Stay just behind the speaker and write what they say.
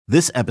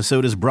This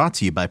episode is brought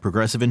to you by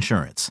Progressive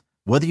Insurance.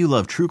 Whether you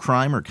love true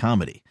crime or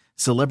comedy,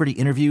 celebrity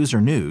interviews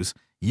or news,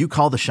 you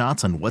call the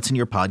shots on what's in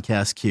your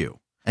podcast queue.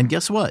 And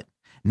guess what?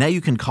 Now you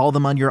can call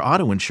them on your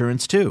auto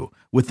insurance too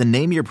with the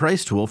Name Your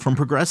Price tool from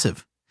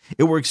Progressive.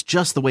 It works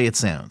just the way it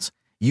sounds.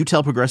 You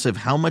tell Progressive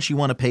how much you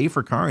want to pay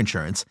for car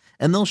insurance,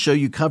 and they'll show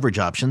you coverage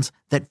options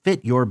that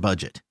fit your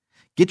budget.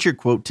 Get your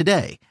quote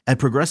today at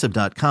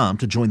Progressive.com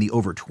to join the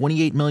over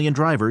 28 million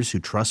drivers who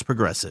trust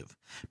Progressive.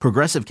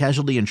 Progressive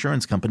Casualty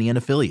Insurance Company and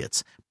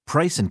Affiliates.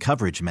 Price and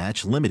coverage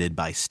match limited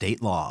by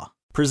state law.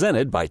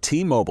 Presented by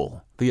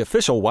T-Mobile, the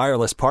official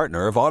wireless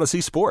partner of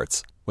Odyssey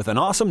Sports. With an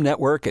awesome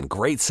network and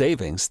great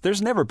savings,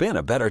 there's never been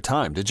a better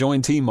time to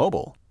join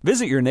T-Mobile.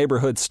 Visit your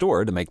neighborhood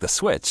store to make the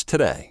switch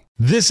today.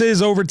 This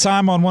is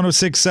Overtime on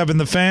 106.7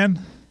 The Fan.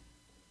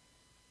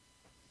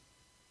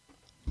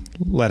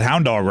 Let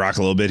Hound Dog rock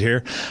a little bit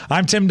here.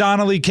 I'm Tim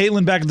Donnelly.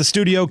 Caitlin back at the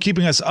studio,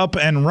 keeping us up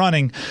and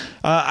running.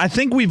 I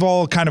think we've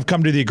all kind of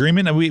come to the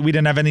agreement, and we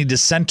didn't have any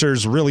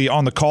dissenters really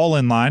on the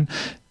call-in line.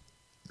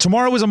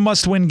 Tomorrow is a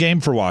must-win game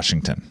for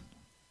Washington.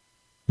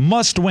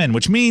 Must win,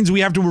 which means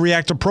we have to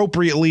react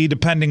appropriately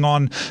depending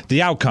on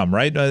the outcome,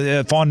 right?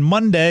 If on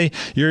Monday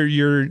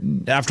you're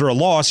after a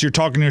loss, you're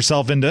talking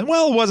yourself into,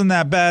 well, it wasn't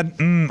that bad.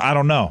 I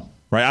don't know.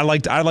 Right,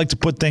 I like to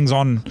put things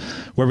on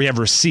where we have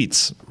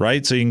receipts,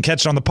 right? So you can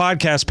catch it on the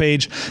podcast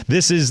page.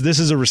 This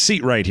is a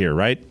receipt right here,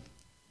 right?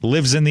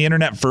 Lives in the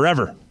internet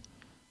forever.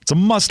 It's a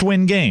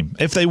must-win game.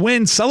 If they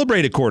win,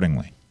 celebrate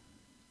accordingly.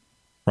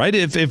 Right?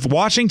 If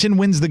Washington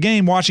wins the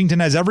game,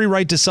 Washington has every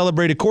right to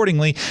celebrate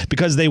accordingly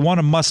because they won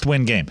a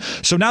must-win game.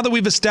 So now that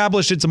we've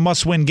established it's a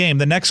must-win game,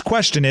 the next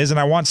question is, and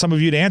I want some of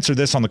you to answer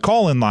this on the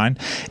call-in line,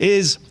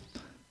 is,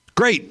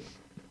 great,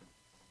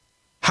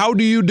 how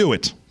do you do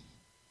it?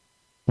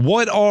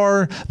 What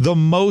are the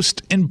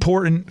most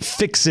important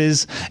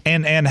fixes,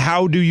 and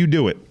how do you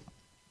do it?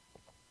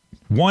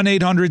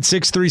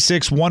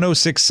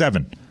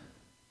 1-800-636-1067.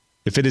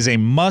 If it is a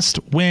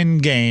must-win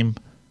game,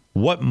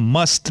 what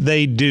must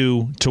they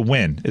do to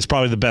win is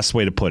probably the best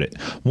way to put it.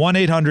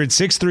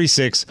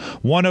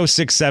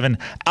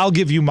 1-800-636-1067. I'll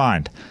give you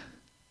mine.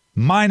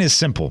 Mine is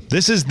simple.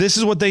 This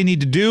is what they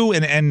need to do,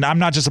 and I'm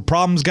not just a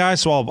problems guy,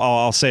 so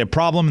I'll say a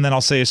problem, and then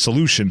I'll say a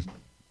solution.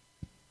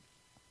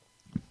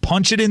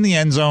 Punch it in the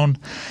end zone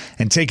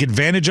and take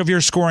advantage of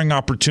your scoring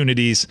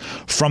opportunities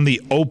from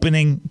the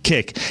opening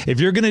kick. If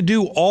you're going to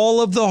do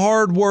all of the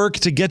hard work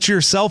to get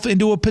yourself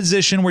into a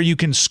position where you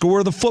can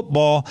score the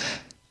football,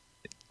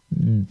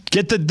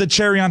 get the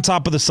cherry on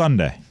top of the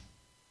sundae.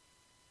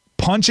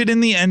 Punch it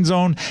in the end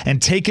zone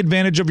and take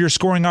advantage of your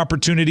scoring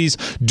opportunities.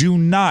 Do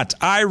not,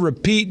 I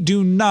repeat,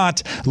 do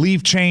not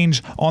leave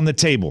change on the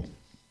table.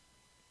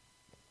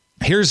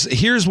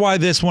 Here's why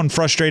this one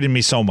frustrated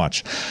me so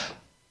much.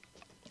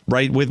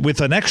 Right,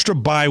 with an extra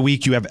bye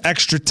week, you have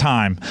extra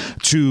time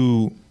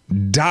to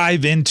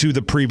dive into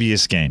the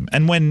previous game.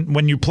 And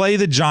when you play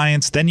the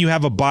Giants, then you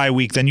have a bye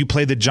week, then you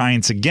play the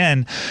Giants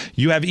again,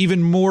 you have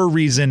even more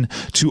reason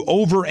to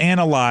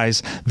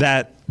overanalyze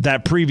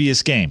that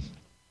previous game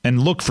and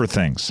look for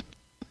things.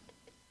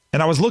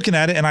 And I was looking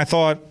at it and I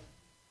thought,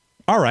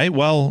 all right,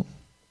 well,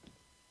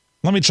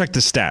 let me check the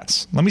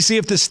stats. Let me see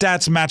if the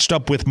stats matched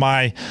up with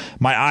my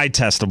eye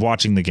test of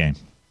watching the game.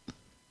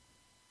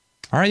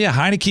 All right, yeah,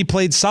 Heineke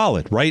played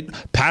solid, right?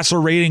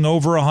 Passer rating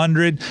over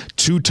 100,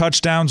 2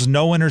 touchdowns,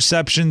 no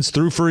interceptions,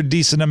 threw for a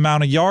decent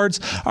amount of yards.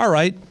 All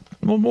right,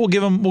 we'll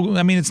give him,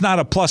 I mean, it's not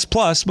a plus,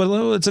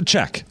 but it's a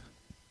check.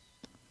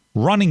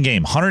 Running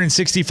game,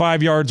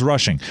 165 yards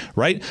rushing,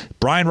 right?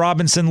 Brian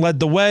Robinson led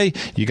the way.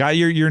 You got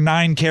your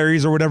 9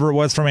 carries or whatever it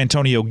was from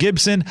Antonio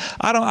Gibson.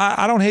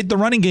 I don't hate the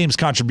running game's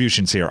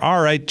contributions here.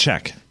 All right,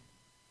 check.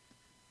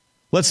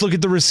 Let's look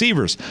at the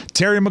receivers.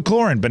 Terry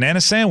McLaurin,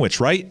 banana sandwich,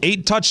 right?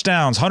 8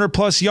 touchdowns,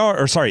 100-plus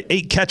yards,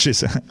 8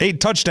 catches.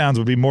 8 touchdowns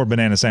would be more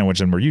banana sandwich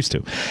than we're used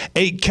to.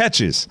 8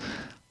 catches,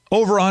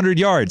 over 100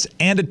 yards,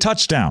 and a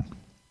touchdown.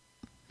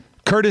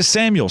 Curtis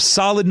Samuel,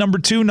 solid number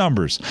 2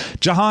 numbers.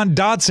 Jahan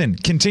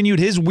Dotson continued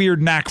his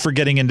weird knack for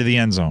getting into the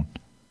end zone.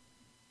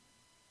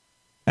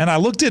 And I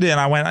looked at it and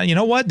I went, you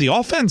know what? The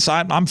offense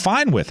I'm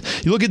fine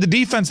with. You look at the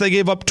defense, they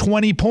gave up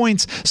 20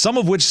 points, some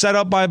of which set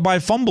up by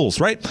fumbles,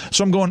 right?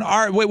 So I'm going,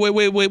 all right,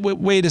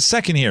 wait a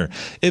second here.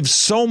 If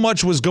so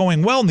much was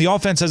going well and the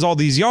offense has all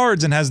these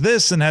yards and has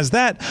this and has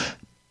that,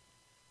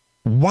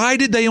 why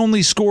did they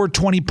only score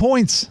 20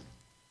 points?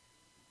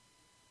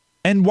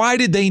 And why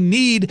did they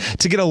need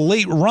to get a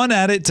late run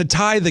at it to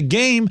tie the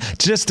game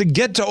just to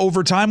get to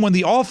overtime when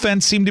the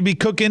offense seemed to be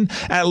cooking,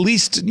 at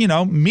least,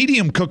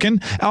 medium cooking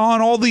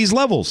on all these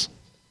levels?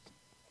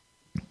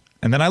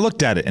 And then I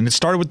looked at it, and it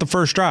started with the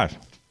first drive.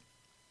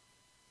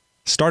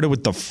 Started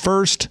with the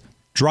first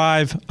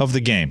drive of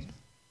the game.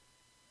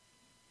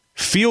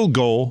 Field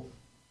goal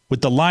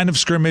with the line of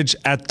scrimmage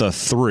at the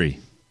 3.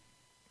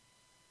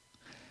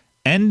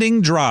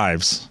 Ending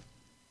drives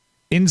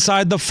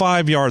inside the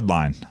 5-yard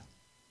line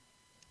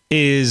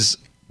is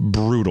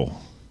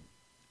brutal.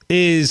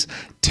 Is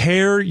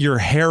tear your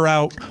hair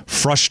out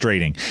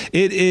frustrating.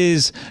 It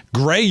is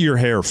gray your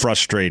hair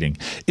frustrating.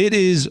 It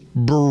is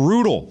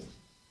brutal.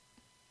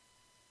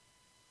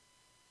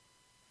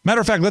 Matter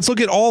of fact, let's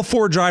look at all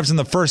 4 drives in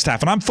the first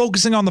half. And I'm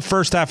focusing on the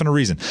first half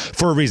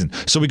for a reason.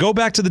 So we go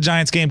back to the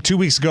Giants game 2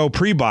 weeks ago,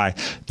 pre-bye.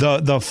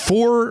 The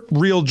 4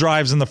 real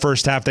drives in the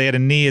first half. They had a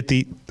knee at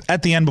the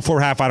end before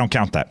half. I don't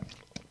count that.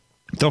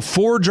 The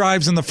 4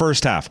 drives in the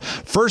first half.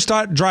 First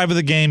drive of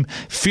the game,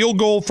 field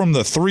goal from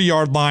the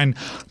 3-yard line.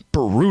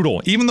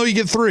 Brutal. Even though you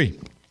get 3.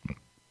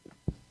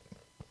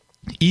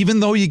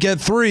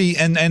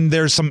 And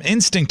there's some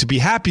instinct to be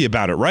happy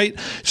about it, right?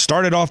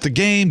 Started off the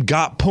game,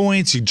 got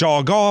points, you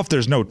jog off,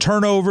 there's no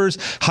turnovers,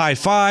 high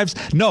fives.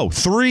 No,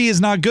 3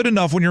 is not good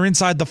enough when you're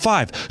inside the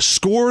 5.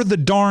 Score the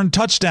darn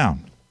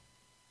touchdown.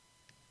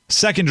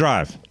 Second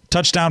drive,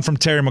 touchdown from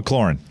Terry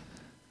McLaurin.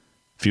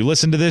 If you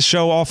listen to this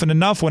show often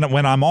enough,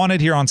 when I'm on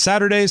it here on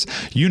Saturdays,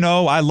 you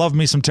know I love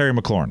me some Terry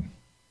McLaurin.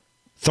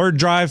 Third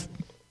drive,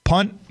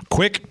 punt,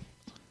 quick.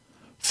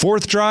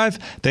 Fourth drive,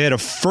 they had a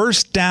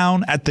first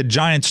down at the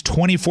Giants'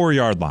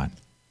 24-yard line.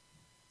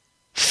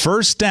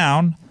 First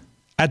down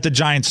at the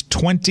Giants'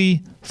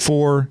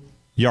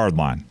 24-yard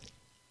line.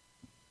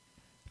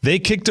 They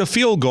kicked a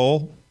field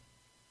goal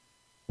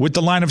with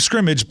the line of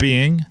scrimmage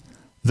being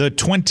the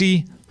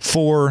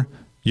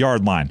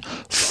 24-yard line.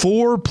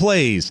 4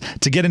 plays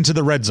to get into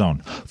the red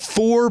zone.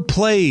 4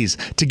 plays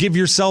to give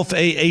yourself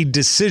a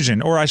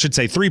decision, or I should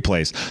say 3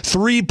 plays.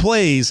 3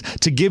 plays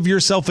to give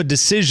yourself a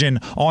decision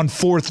on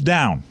fourth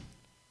down.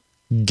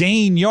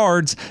 Gain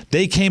yards,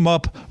 they came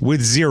up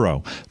with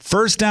 0.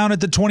 First down at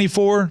the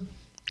 24,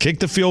 kick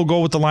the field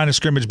goal with the line of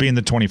scrimmage being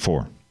the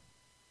 24.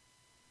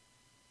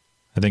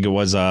 I think it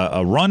was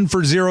a run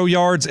for 0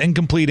 yards,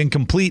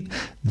 incomplete.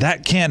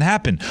 That can't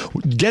happen.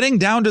 Getting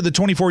down to the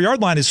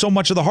 24-yard line is so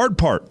much of the hard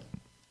part.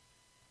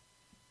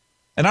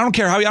 And I don't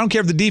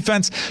care if the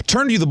defense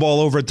turned you the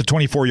ball over at the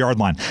 24-yard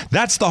line.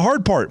 That's the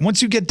hard part.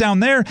 Once you get down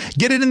there,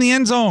 get it in the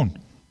end zone.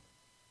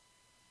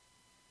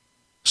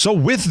 So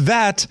with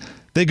that,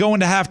 they go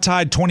into half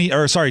tied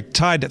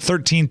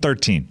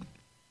 13-13.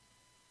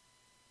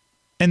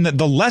 And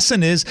the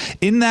lesson is,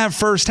 in that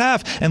first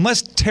half,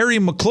 unless Terry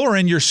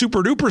McLaurin, your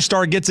super-duper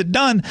star, gets it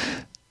done,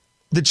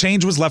 the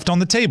change was left on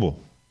the table.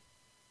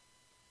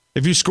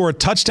 If you score a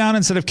touchdown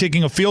instead of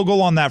kicking a field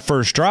goal on that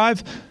first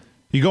drive,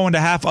 you go into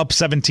half up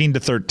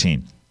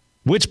 17-13.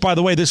 Which, by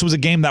the way, this was a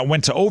game that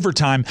went to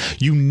overtime.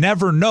 You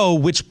never know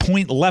which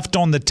point left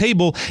on the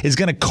table is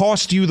going to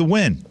cost you the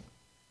win.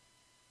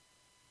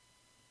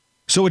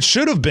 So it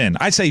should have been,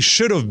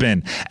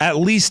 at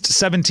least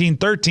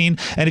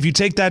 17-13. And if you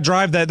take that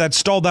drive that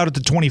stalled out at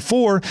the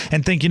 24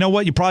 and think, you know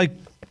what, you probably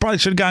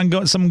should have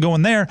gotten something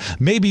going there,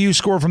 maybe you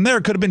score from there.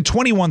 It could have been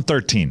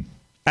 21-13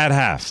 at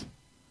half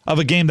of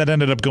a game that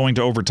ended up going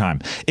to overtime.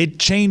 It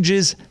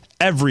changes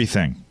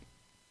everything.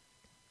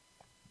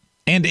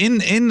 And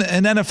in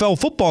an NFL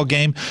football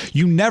game,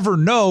 you never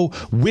know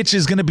which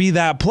is going to be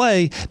that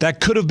play that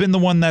could have been the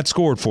one that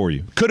scored for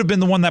you, could have been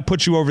the one that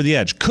put you over the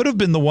edge, could have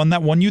been the one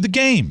that won you the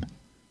game.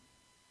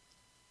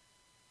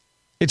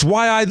 It's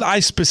why I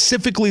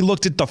specifically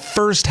looked at the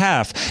first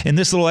half in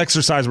this little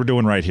exercise we're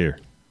doing right here.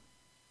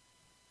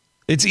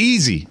 It's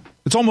easy.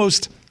 It's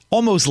almost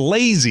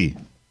lazy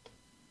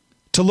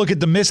to look at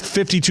the missed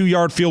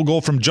 52-yard field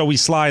goal from Joey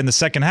Sly in the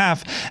second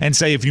half and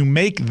say, if you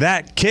make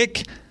that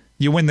kick,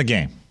 you win the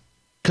game.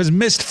 Because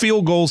missed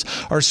field goals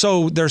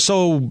they're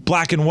so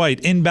black and white,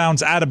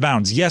 inbounds, out of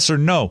bounds, yes or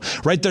no,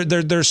 right?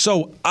 They're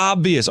so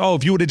obvious. Oh,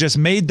 if you would have just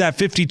made that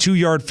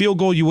 52-yard field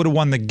goal, you would have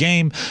won the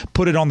game,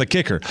 put it on the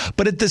kicker.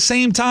 But at the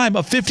same time,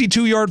 a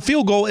 52-yard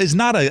field goal is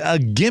not a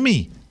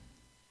gimme.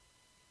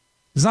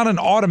 It's not an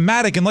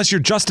automatic unless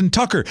you're Justin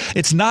Tucker.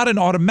 It's not an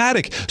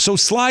automatic. So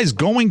Sly's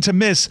going to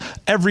miss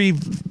every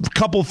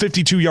couple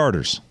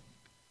 52-yarders.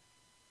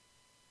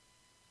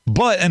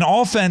 But an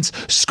offense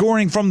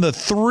scoring from the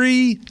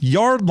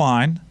 3-yard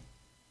line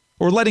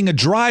or letting a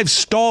drive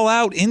stall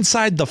out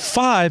inside the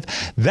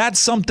 5, that's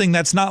something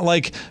that's not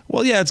like,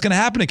 well, yeah, it's going to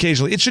happen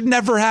occasionally. It should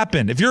never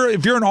happen. If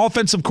you're an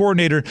offensive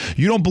coordinator,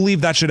 you don't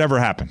believe that should ever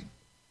happen.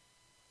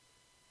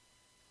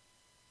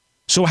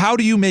 So how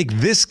do you make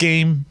this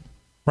game,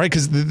 right?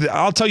 Because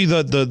I'll tell you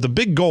the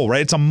big goal,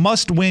 right? It's a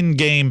must-win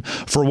game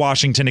for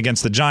Washington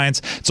against the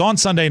Giants. It's on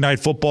Sunday Night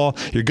Football.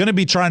 You're going to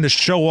be trying to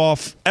show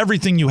off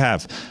everything you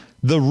have.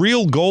 The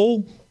real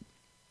goal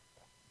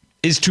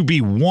is to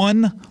be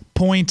 1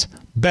 point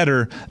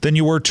better than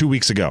you were 2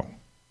 weeks ago.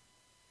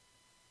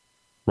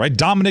 Right?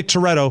 Dominic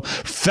Toretto,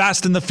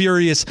 Fast and the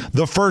Furious,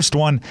 the first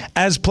one,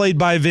 as played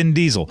by Vin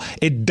Diesel.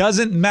 It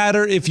doesn't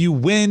matter if you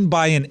win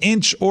by an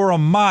inch or a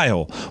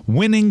mile.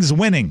 Winning's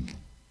winning.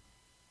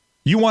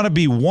 You want to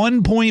be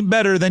 1 point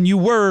better than you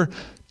were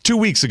 2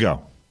 weeks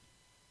ago.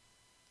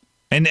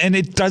 And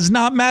it does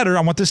not matter,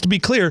 I want this to be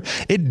clear,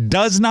 it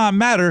does not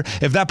matter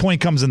if that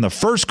point comes in the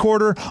first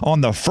quarter,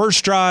 on the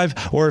first drive,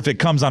 or if it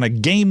comes on a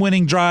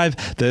game-winning drive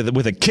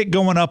with a kick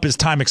going up as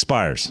time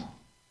expires.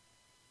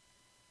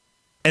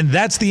 And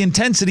that's the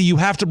intensity you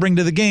have to bring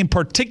to the game,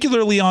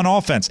 particularly on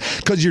offense,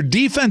 because your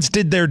defense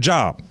did their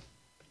job.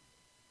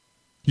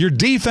 Your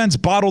defense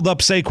bottled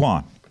up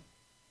Saquon.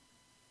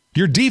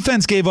 Your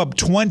defense gave up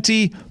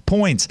 20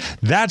 points.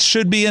 That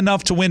should be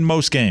enough to win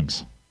most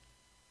games.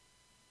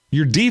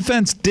 Your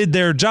defense did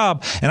their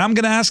job, and I'm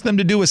going to ask them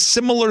to do a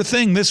similar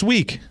thing this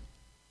week.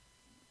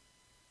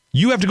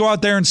 You have to go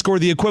out there and score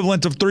the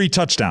equivalent of 3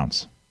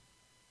 touchdowns.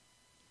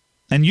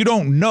 And you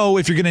don't know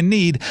if you're going to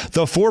need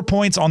the 4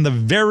 points on the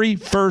very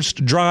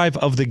first drive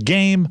of the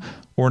game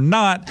or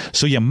not,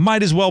 so you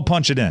might as well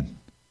punch it in.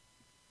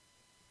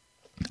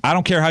 I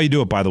don't care how you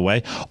do it, by the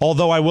way,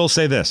 although I will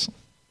say this,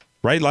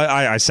 right?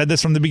 I said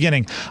this from the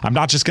beginning. I'm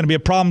not just going to be a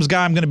problems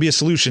guy. I'm going to be a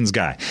solutions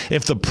guy.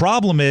 If the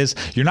problem is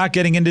you're not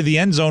getting into the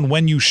end zone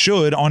when you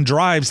should on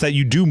drives that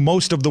you do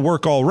most of the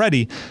work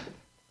already,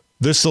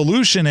 the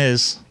solution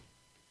is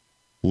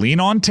lean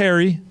on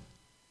Terry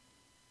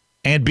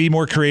and be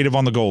more creative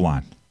on the goal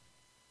line.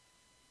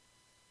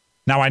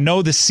 Now, I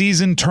know the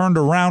season turned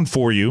around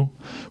for you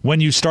when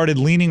you started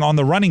leaning on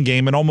the running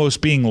game and almost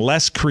being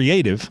less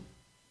creative,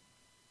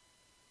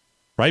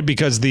 right?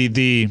 Because the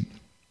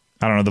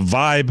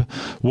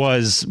vibe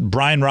was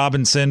Brian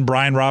Robinson,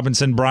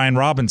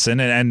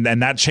 and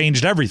that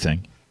changed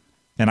everything.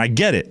 And I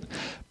get it.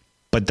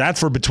 But that's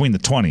for between the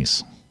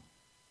 20s.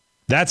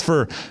 That's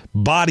for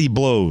body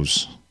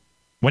blows.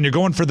 When you're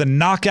going for the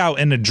knockout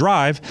in a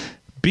drive,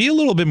 be a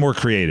little bit more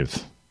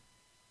creative.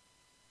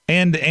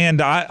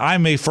 And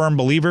I'm a firm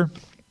believer,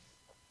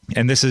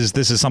 and this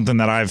is something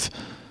that I've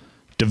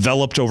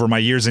developed over my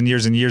years and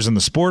years and years in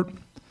the sport.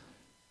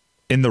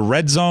 In the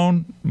red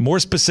zone, more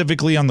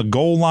specifically on the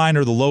goal line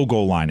or the low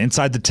goal line,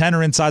 inside the 10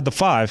 or inside the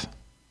 5,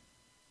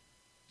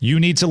 you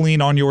need to lean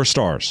on your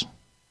stars.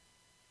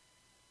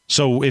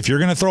 So if you're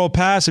going to throw a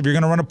pass, if you're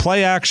going to run a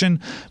play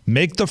action,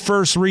 make the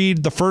first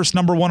read, the first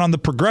number 1 on the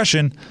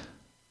progression,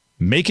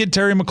 make it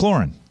Terry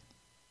McLaurin.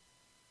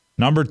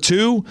 Number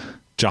 2,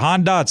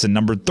 Jahan Dotson.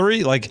 Number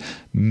 3,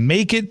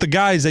 make it the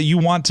guys that you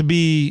want to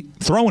be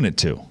throwing it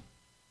to.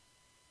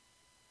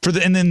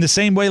 And in the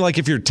same way,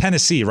 if you're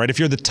Tennessee, right? If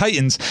you're the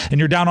Titans and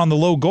you're down on the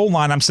low goal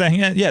line, I'm saying,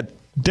 yeah,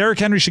 Derrick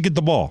Henry should get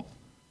the ball.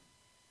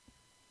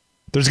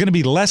 There's going to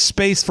be less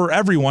space for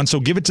everyone, so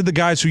give it to the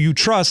guys who you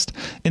trust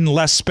in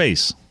less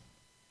space.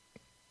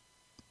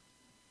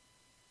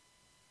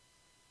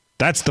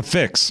 That's the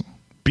fix.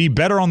 Be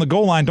better on the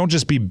goal line. Don't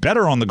just be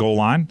better on the goal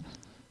line.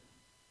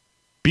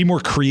 Be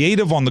more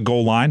creative on the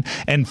goal line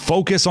and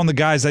focus on the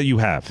guys that you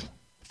have.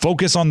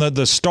 Focus on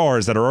the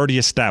stars that are already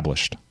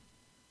established.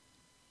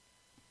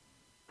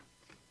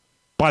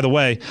 By the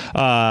way,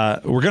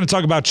 we're going to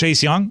talk about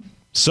Chase Young.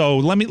 So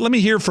let me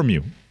hear from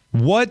you.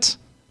 What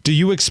do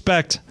you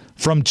expect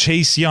from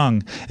Chase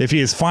Young if he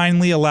is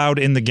finally allowed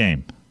in the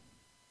game?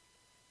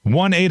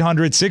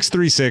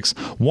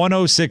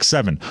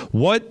 1-800-636-1067.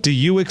 What do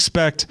you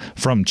expect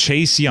from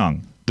Chase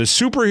Young? The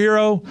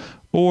superhero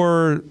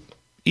or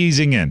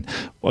easing in?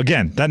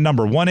 Again, that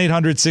number,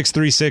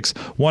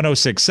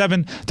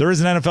 1-800-636-1067. There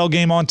is an NFL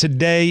game on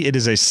today. It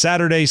is a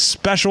Saturday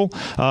special,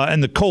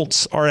 and the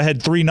Colts are ahead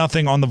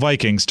 3-0 on the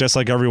Vikings, just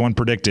like everyone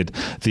predicted.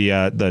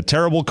 The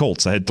terrible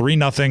Colts ahead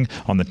 3-0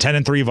 on the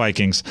 10-3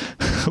 Vikings.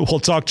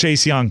 We'll talk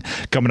Chase Young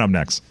coming up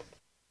next.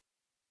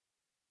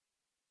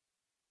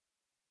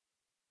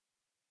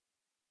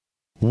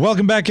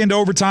 Welcome back into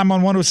Overtime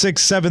on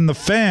 106.7 The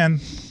Fan.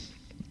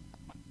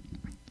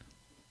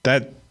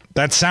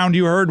 That sound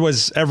you heard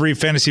was every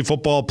fantasy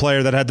football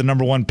player that had the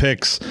number 1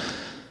 picks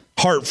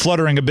heart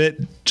fluttering a bit.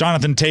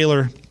 Jonathan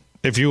Taylor,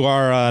 if you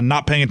are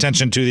not paying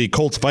attention to the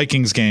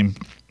Colts-Vikings game,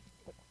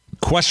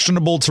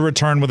 questionable to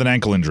return with an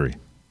ankle injury.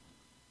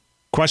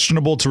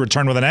 Questionable to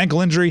return with an ankle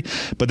injury,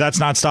 but that's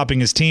not stopping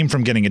his team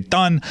from getting it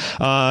done.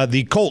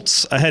 The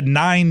Colts ahead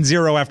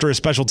 9-0 after a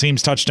special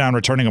teams touchdown,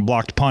 returning a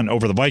blocked punt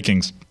over the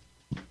Vikings.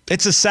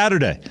 It's a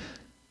Saturday.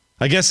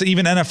 I guess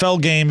even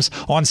NFL games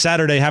on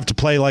Saturday have to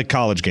play like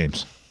college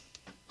games.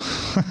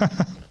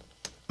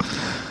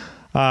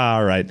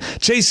 All right.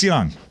 Chase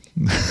Young.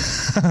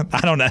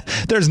 I don't know.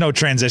 There's no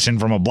transition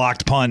from a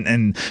blocked punt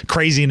and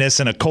craziness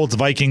in a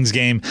Colts-Vikings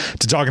game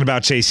to talking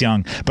about Chase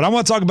Young. But I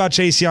want to talk about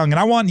Chase Young, and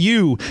I want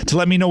you to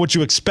let me know what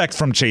you expect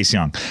from Chase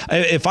Young.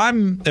 If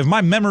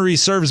my memory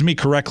serves me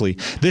correctly,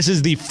 this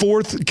is the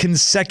 4th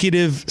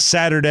consecutive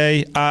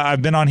Saturday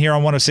I've been on here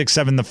on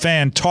 106.7 The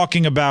Fan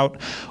talking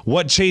about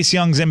what Chase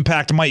Young's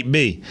impact might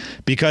be.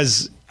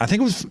 Because I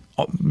think it was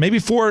maybe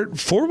four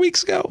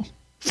weeks ago.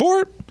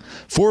 4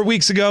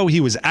 weeks ago, he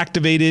was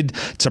activated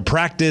to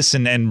practice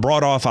and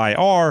brought off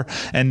IR,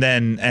 and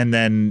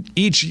then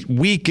each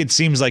week it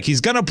seems like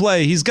he's gonna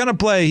play.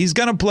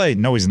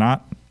 No, he's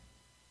not.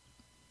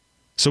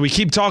 So we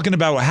keep talking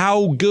about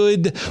how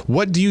good,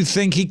 what do you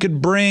think he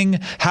could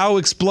bring, how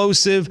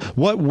explosive,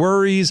 what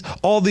worries,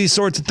 all these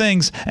sorts of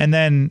things, and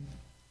then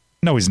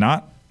no, he's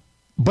not.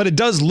 But it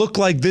does look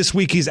like this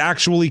week he's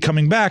actually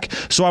coming back,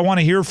 so I want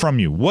to hear from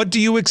you. What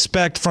do you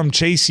expect from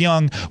Chase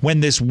Young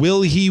when this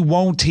will he,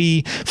 won't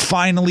he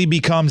finally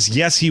becomes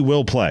yes, he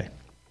will play?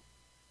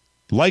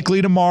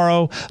 Likely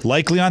tomorrow,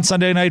 likely on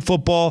Sunday Night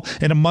Football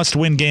in a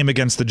must-win game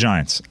against the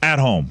Giants at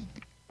home.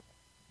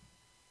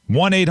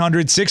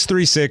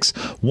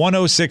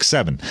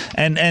 1-800-636-1067.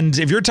 And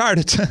if you're tired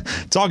of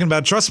talking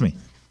about it, trust me,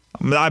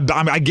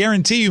 I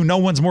guarantee you no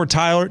one's more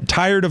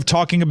tired of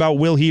talking about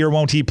will he or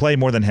won't he play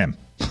more than him.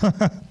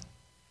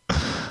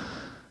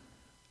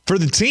 For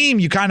the team,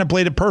 you kind of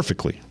played it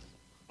perfectly.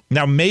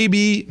 Now,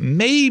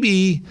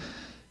 maybe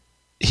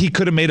he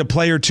could have made a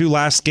play or two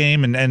last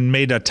game and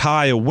made a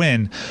tie a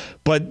win.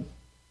 But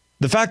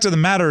the fact of the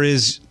matter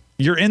is,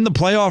 you're in the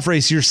playoff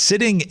race. You're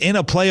sitting in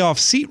a playoff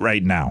seat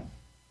right now,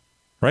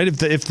 right?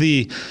 If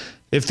the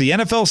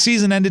NFL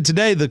season ended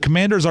today, the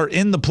Commanders are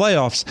in the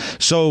playoffs.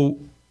 So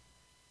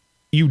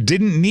you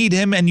didn't need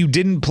him and you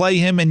didn't play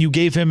him and you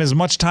gave him as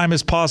much time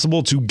as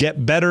possible to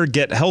get better,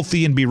 get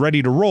healthy, and be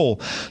ready to roll.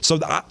 So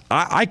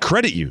I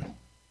credit you.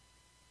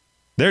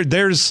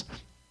 There's,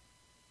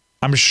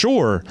 I'm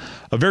sure,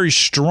 a very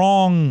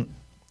strong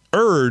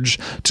urge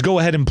to go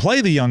ahead and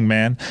play the young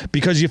man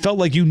because you felt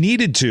like you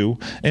needed to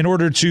in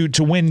order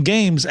to win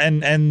games,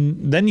 and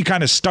then you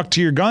kind of stuck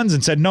to your guns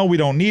and said, no, we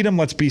don't need him,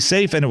 let's be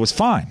safe, and it was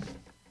fine.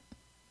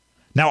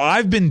 Now,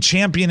 I've been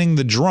championing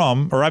the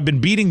drum, or I've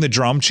been beating the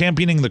drum,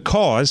 championing the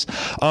cause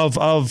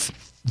of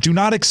do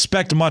not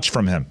expect much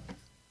from him.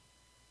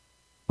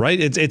 Right?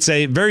 It's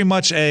a very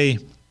much a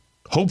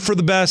hope for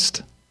the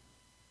best,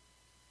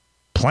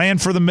 plan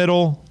for the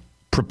middle,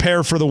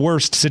 prepare for the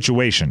worst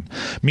situation.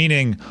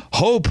 Meaning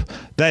hope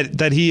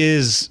that he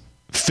is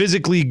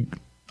physically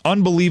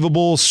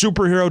unbelievable,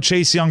 superhero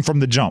Chase Young from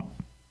the jump.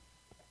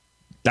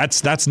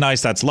 That's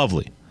nice, that's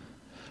lovely.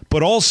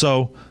 But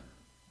also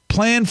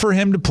plan for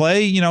him to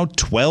play,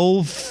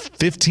 12,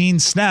 15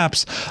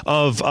 snaps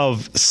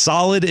of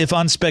solid, if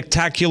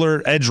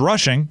unspectacular, edge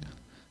rushing,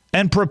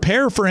 and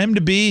prepare for him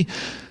to be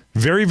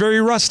very,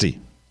 very rusty.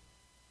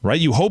 Right?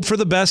 You hope for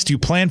the best, you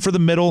plan for the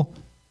middle,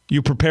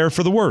 you prepare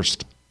for the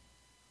worst.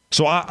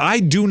 So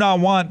I do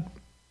not want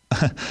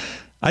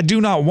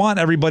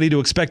everybody to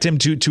expect him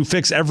to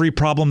fix every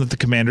problem that the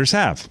Commanders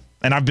have.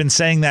 And I've been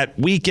saying that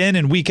week in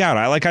and week out.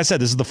 Like I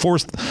said, this is the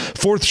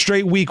fourth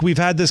straight week we've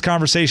had this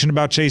conversation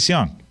about Chase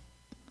Young.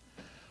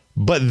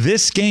 But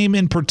this game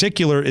in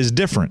particular is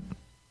different.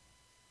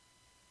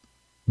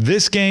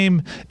 This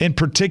game in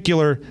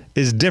particular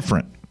is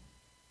different.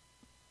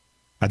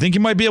 I think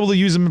you might be able to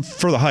use him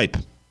for the hype.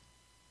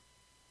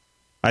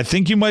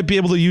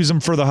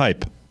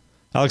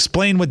 I'll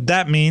explain what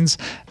that means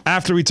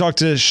after we talk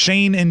to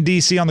Shane in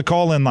D.C. on the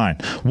call-in line.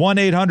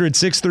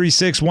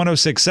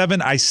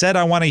 1-800-636-1067. I said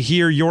I want to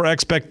hear your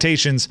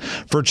expectations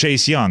for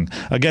Chase Young.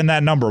 Again,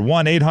 that number,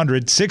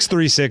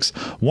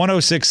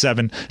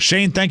 1-800-636-1067.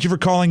 Shane, thank you for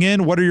calling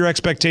in. What are your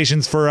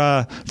expectations for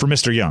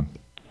Mr. Young?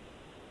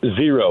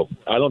 0.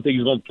 I don't think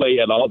he's going to play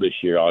at all this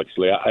year,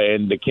 actually.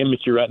 And the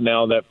chemistry right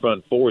now, that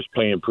front four is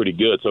playing pretty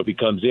good. So if he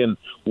comes in,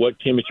 what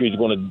chemistry is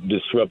going to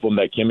disrupt from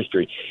that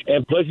chemistry?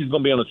 And plus, he's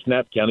going to be on a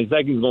snap count. He's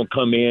likely going to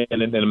come in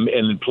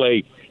and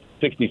play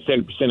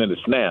 60-70% of the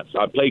snaps.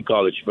 I played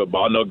college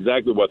football. I know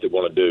exactly what they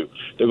want to do.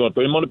 They're going to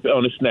put him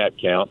on a snap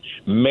count,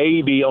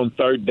 maybe on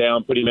third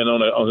down, put him in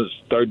on his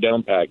third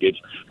down package.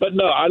 But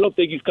no, I don't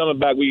think he's coming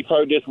back. We've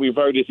heard this.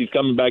 He's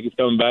coming back.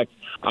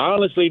 I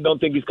honestly don't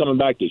think he's coming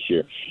back this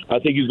year. I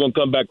think he's going to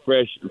come back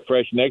fresh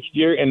next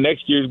year, and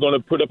next year he's going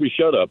to put up his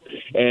shut up.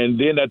 And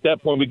then at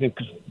that point we can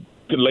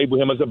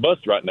label him as a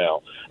bust right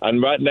now.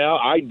 And right now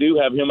I do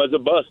have him as a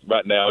bust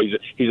right now.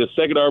 He's a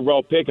second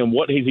overall pick, and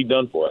what has he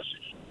done for us?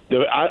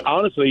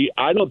 Honestly,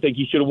 I don't think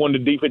he should have won the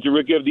Defensive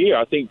Rookie of the Year.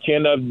 I think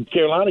Ken of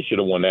Carolina should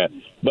have won that.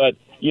 But,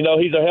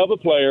 he's a hell of a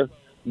player.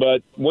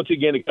 But once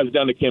again, it comes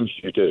down to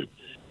chemistry, too.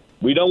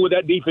 We don't want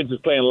that defense is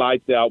playing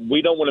lights out.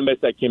 We don't want to mess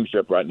that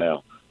chemistry up right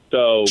now.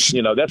 So,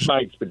 that's my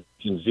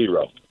expectation,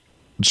 0.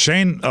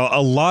 Shane,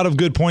 a lot of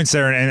good points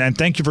there, and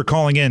thank you for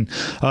calling in.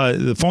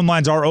 The phone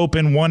lines are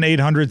open,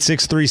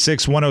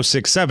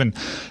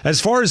 1-800-636-1067. As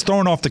far as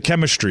throwing off the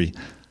chemistry,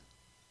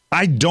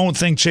 I don't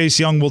think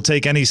Chase Young will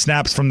take any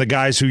snaps from the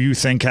guys who you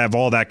think have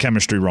all that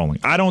chemistry rolling.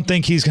 I don't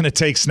think he's going to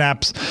take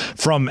snaps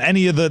from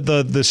any of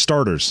the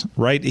starters,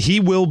 right?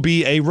 He will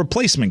be a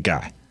replacement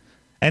guy.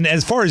 And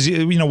as far as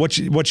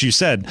what you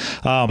said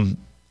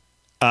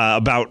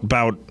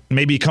about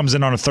maybe he comes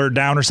in on a third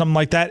down or something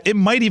like that, it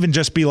might even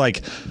just be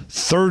like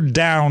third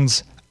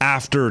downs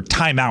after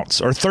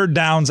timeouts or third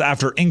downs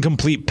after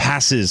incomplete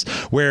passes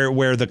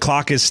where the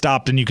clock is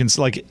stopped and you can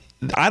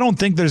I don't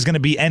think there's going to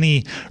be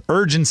any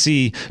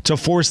urgency to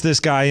force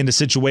this guy into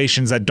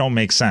situations that don't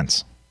make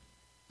sense.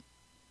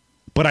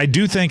 But I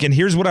do think, and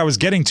here's what I was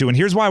getting to, and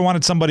here's why I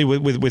wanted somebody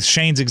with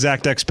Shane's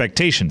exact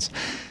expectations.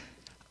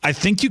 I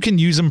think you can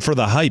use him for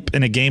the hype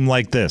in a game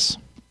like this.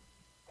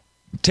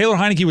 Taylor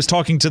Heinicke was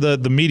talking to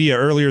the media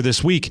earlier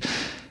this week.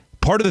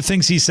 Part of the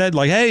things he said,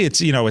 like, hey,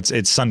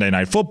 it's Sunday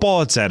Night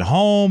Football, it's at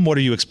home, what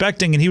are you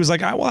expecting? And he was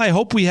like, well, I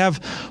hope we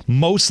have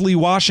mostly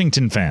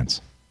Washington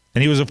fans.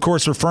 And he was, of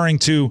course, referring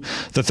to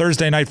the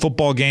Thursday Night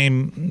Football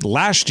game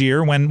last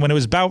year when it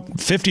was about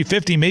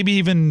 50-50, maybe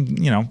even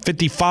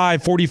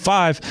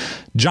 55-45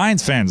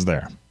 Giants fans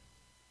there.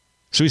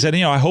 So he said,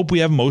 I hope we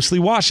have mostly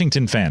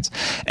Washington fans.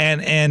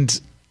 And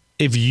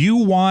if you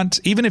want,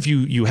 even if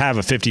you have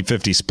a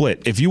 50-50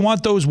 split, if you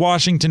want those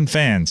Washington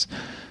fans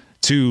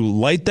to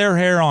light their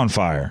hair on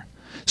fire,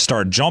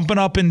 start jumping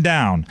up and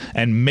down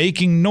and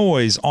making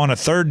noise on a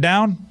third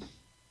down,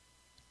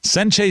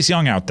 send Chase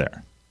Young out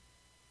there.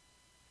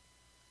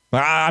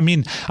 I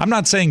mean, I'm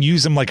not saying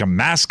use him like a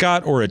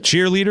mascot or a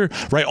cheerleader,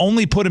 right?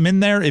 Only put him in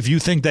there if you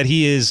think that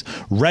he is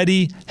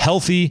ready,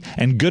 healthy,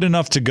 and good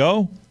enough to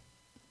go.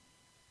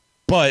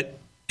 But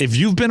if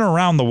you've been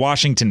around the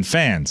Washington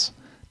fans,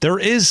 there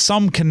is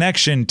some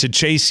connection to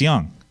Chase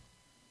Young,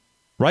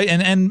 right?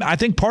 And I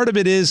think part of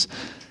it is,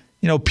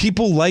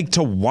 people like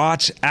to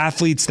watch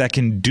athletes that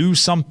can do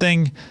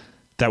something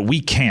that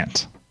we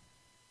can't,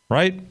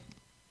 right?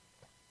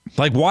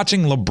 Like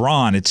watching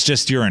LeBron, it's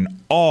just you're in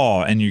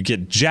awe and you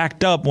get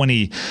jacked up when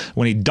he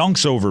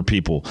dunks over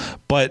people.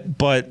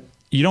 But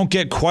you don't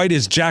get quite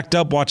as jacked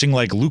up watching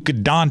like Luka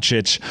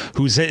Doncic,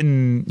 who's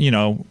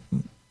hitting,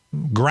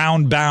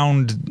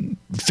 ground-bound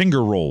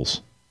finger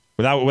rolls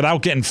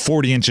without getting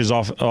 40 inches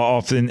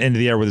off into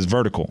the air with his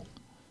vertical.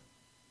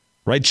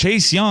 Right?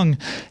 Chase Young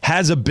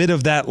has a bit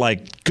of that,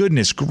 like,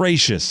 goodness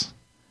gracious.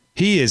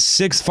 He is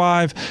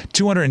 6'5",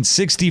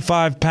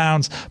 265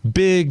 pounds,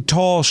 big,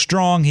 tall,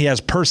 strong. He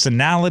has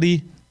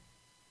personality.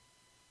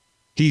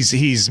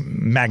 He's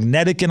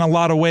magnetic in a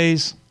lot of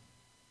ways.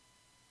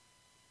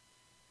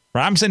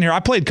 Right, I'm sitting here.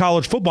 I played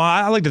college football.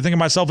 I like to think of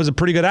myself as a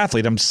pretty good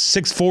athlete. I'm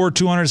 6'4",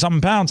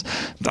 200-something pounds.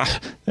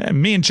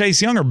 Me and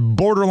Chase Young are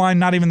borderline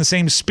not even the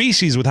same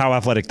species with how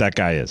athletic that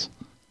guy is.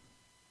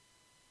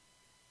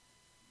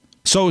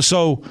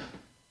 So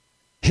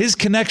his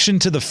connection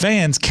to the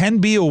fans can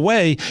be a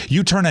way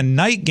you turn a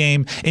night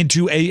game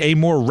into a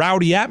more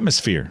rowdy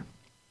atmosphere.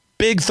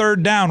 Big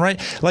third down, right?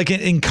 Like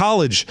in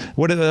college,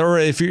 or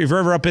if you're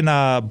ever up in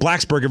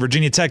Blacksburg at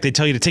Virginia Tech, they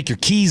tell you to take your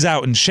keys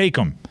out and shake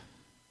them,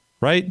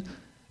 right?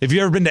 If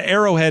you've ever been to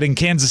Arrowhead in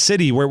Kansas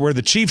City where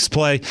the Chiefs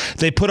play,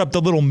 they put up the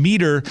little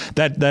meter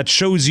that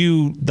shows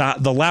you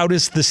the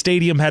loudest the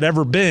stadium had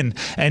ever been,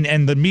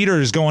 and the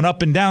meter is going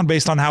up and down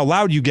based on how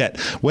loud you get.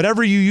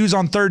 Whatever you use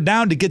on third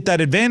down to get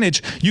that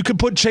advantage, you could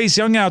put Chase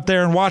Young out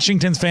there and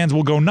Washington's fans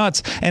will go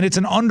nuts, and it's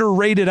an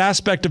underrated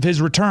aspect of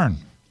his return.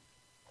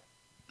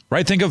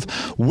 Right? Think of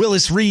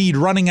Willis Reed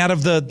running out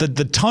of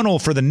the tunnel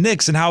for the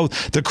Knicks and how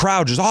the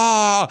crowd just,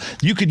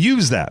 you could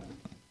use that.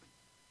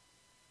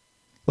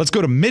 Let's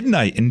go to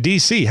Midnight in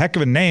D.C. Heck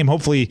of a name.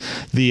 Hopefully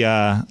the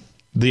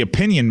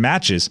opinion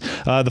matches.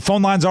 The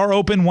phone lines are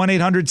open,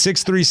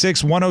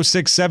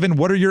 1-800-636-1067.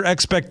 What are your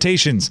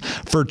expectations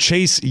for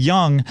Chase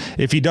Young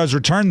if he does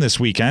return this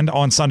weekend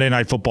on Sunday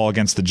Night Football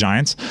against the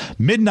Giants?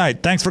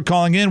 Midnight, thanks for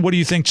calling in. What do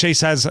you think Chase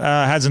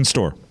has in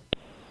store?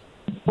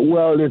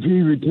 Well, if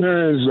he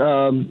returns,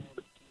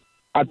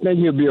 I think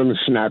he'll be on the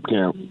snap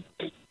count.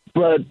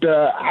 But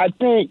I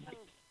think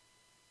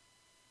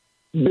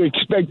the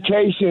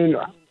expectation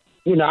 –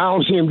 I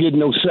don't see him getting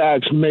no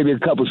sacks, maybe a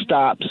couple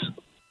stops,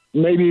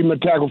 maybe even a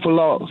tackle for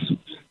loss.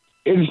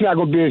 It's not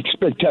going to be a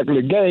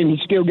spectacular game. He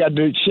still got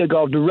to shake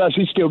off the rust.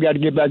 He still got to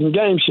get back in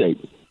game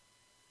shape.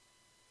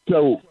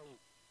 So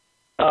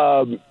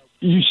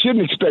you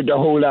shouldn't expect a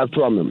whole lot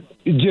from him.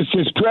 Just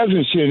his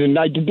presence should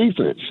ignite the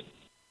defense.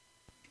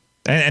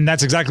 And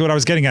that's exactly what I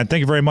was getting at.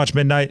 Thank you very much,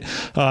 Midnight.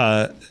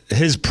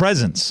 His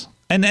presence.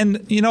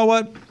 And you know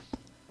what?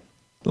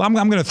 I'm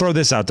going to throw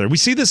this out there. We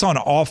see this on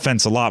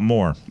offense a lot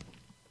more.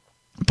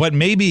 But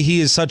maybe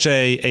he is such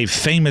a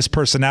famous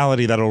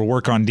personality that it'll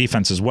work on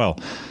defense as well.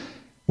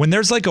 When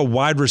there's like a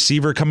wide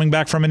receiver coming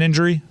back from an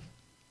injury,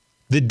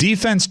 the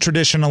defense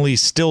traditionally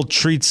still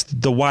treats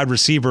the wide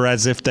receiver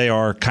as if they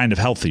are kind of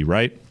healthy,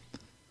 right?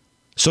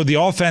 So the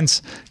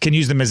offense can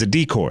use them as a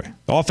decoy.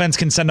 The offense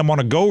can send them on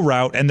a go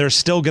route, and they're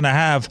still going to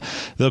have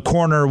the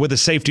corner with a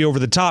safety over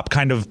the top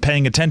kind of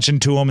paying attention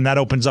to them, and that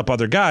opens up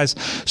other guys.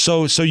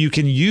 So you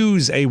can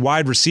use a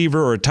wide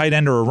receiver or a tight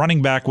end or a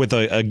running back with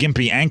a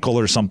gimpy ankle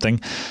or something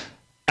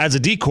as a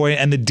decoy,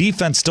 and the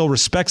defense still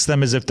respects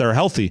them as if they're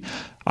healthy.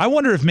 I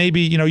wonder if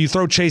maybe, you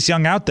throw Chase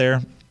Young out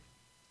there,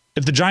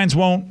 if the Giants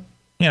won't,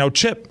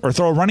 chip or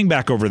throw a running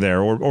back over there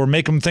or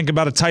make them think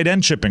about a tight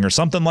end chipping or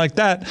something like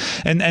that.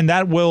 And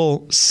that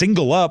will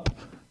single up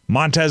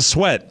Montez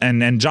Sweat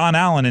and John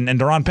Allen and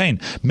Daron Payne.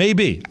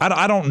 Maybe.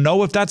 I don't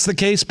know if that's the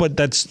case, but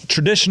that's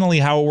traditionally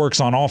how it works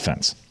on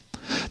offense.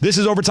 This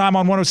is Overtime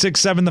on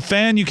 106.7 The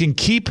Fan. You can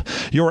keep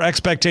your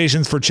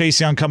expectations for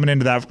Chase Young coming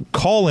into that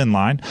call-in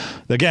line.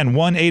 Again,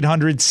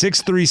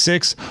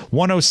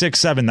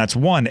 1-800-636-1067. That's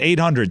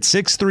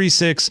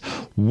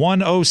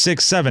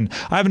 1-800-636-1067.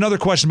 I have another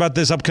question about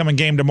this upcoming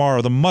game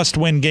tomorrow, the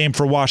must-win game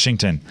for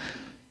Washington.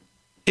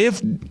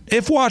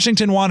 If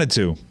Washington wanted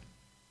to,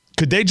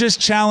 could they just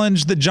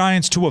challenge the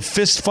Giants to a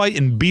fist fight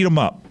and beat them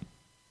up?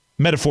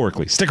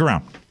 Metaphorically. Stick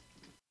around.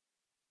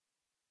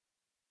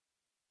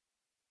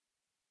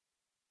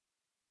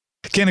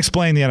 Can't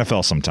explain the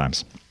NFL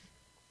sometimes.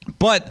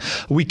 But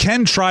we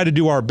can try to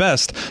do our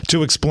best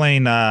to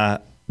explain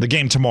the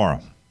game tomorrow.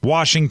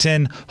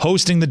 Washington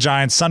hosting the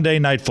Giants, Sunday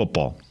Night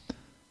Football.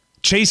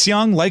 Chase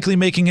Young likely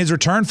making his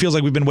return. Feels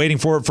like we've been waiting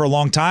for it for a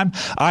long time.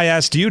 I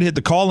asked you to hit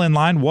the call-in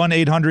line,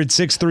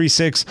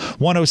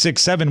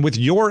 1-800-636-1067, with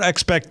your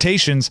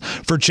expectations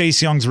for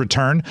Chase Young's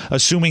return,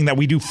 assuming that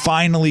we do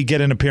finally get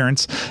an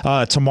appearance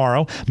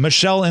tomorrow.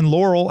 Michelle in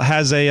Laurel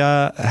has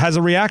a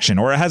reaction,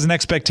 or has an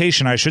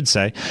expectation, I should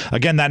say.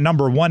 Again, that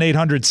number,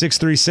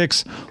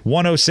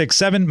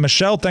 1-800-636-1067.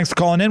 Michelle, thanks for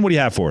calling in. What do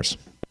you have for us?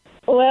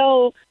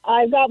 Well,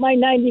 I've got my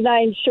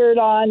 99 shirt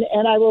on,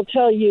 and I will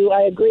tell you,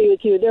 I agree with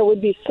you. There would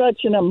be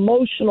such an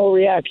emotional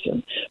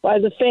reaction by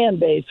the fan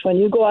base. When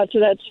you go out to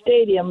that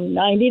stadium,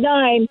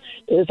 99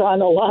 is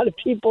on a lot of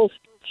people's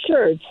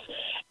shirts.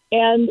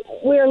 And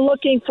we're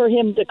looking for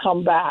him to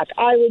come back.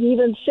 I would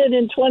even sit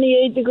in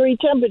 28-degree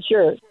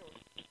temperature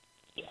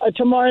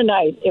tomorrow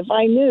night if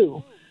I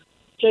knew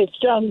Chase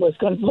Young was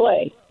going to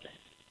play.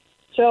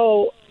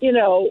 So,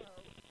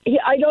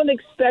 I don't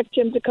expect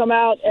him to come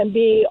out and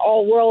be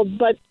all-world,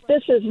 but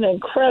this is an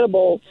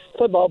incredible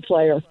football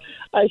player.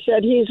 I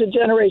said he's a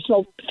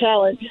generational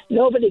talent.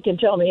 Nobody can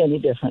tell me any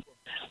different.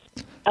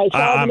 I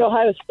saw him at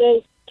Ohio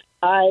State.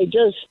 I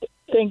just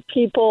think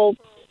people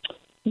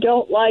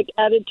don't like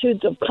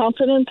attitudes of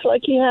confidence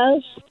like he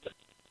has,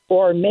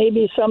 or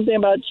maybe something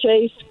about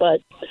Chase,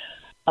 but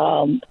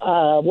our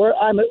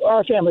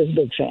family's a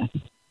big fan.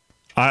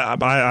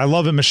 I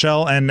love it,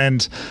 Michelle, and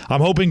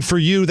I'm hoping for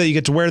you that you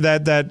get to wear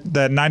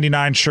that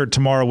 99 shirt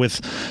tomorrow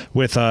with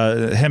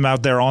him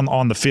out there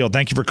on the field.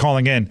 Thank you for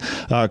calling in.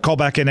 Call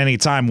back in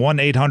anytime,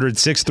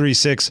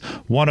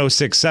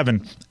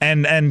 1-800-636-1067.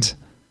 And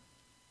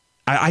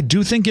I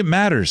do think it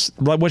matters,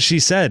 like what she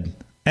said.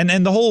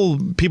 And the whole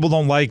people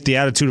don't like the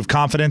attitude of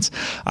confidence.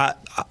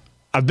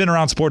 I've been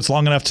around sports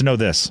long enough to know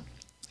this.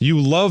 You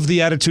love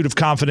the attitude of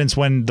confidence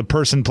when the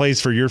person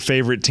plays for your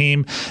favorite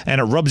team, and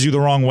it rubs you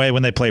the wrong way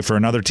when they play for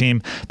another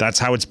team. That's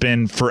how it's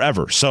been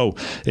forever. So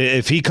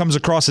if he comes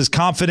across as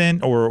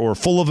confident or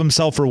full of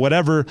himself or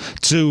whatever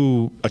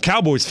to a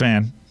Cowboys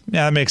fan,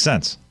 yeah, that makes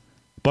sense.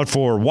 But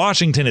for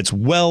Washington, it's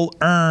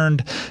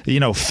well-earned,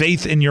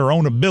 faith in your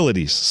own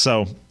abilities.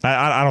 So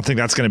I don't think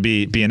that's going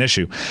to be an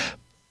issue.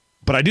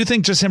 But I do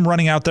think just him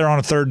running out there on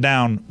a third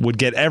down would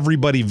get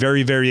everybody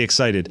very, very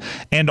excited.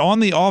 And on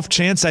the off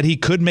chance that he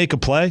could make a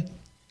play,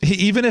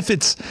 even if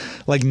it's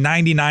like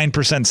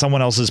 99%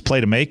 someone else's play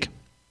to make,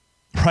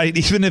 right?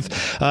 Even if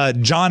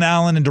John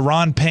Allen and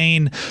Daron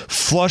Payne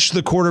flush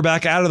the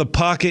quarterback out of the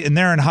pocket and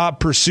they're in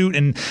hot pursuit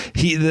and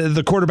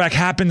the quarterback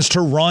happens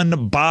to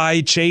run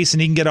by Chase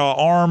and he can get an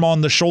arm on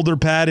the shoulder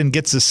pad and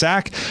gets the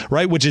sack,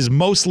 right? Which is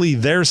mostly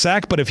their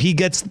sack. But if he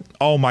gets,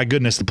 oh my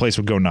goodness, the place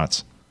would go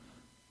nuts.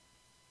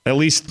 At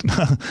least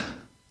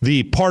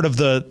the part of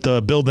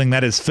the building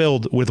that is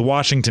filled with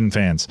Washington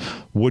fans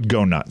would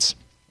go nuts.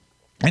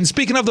 And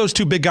speaking of those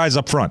two big guys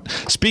up front,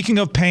 speaking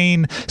of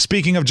Payne,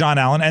 speaking of John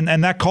Allen,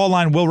 and that call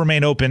line will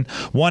remain open,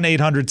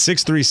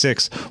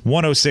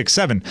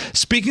 1-800-636-1067.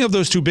 Speaking of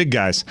those two big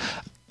guys,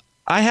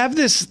 I have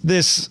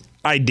this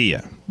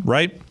idea,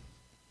 right?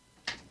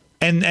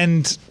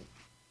 And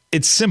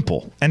it's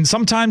simple. And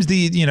sometimes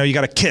you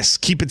got to KISS.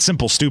 Keep it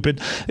simple,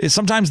 stupid.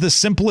 Sometimes the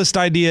simplest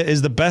idea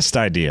is the best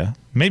idea.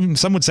 Maybe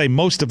some would say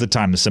most of the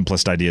time the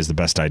simplest idea is the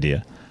best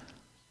idea.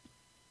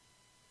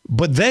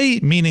 But they,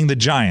 meaning the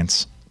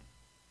Giants,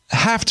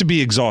 have to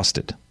be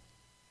exhausted.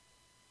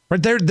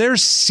 Right? Their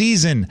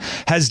season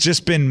has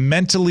just been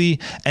mentally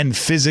and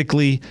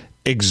physically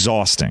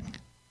exhausting.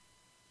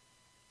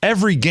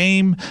 Every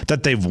game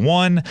that they've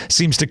won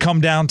seems to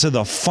come down to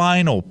the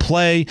final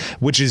play,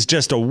 which is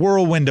just a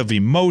whirlwind of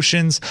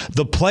emotions.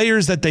 The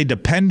players that they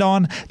depend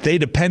on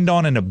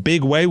in a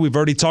big way. We've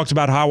already talked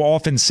about how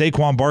often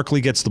Saquon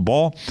Barkley gets the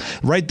ball,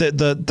 right?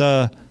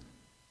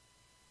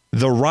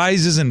 The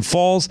rises and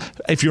falls.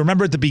 If you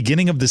remember at the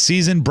beginning of the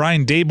season,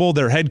 Brian Daboll,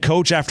 their head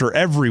coach, after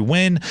every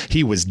win,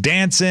 he was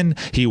dancing,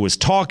 he was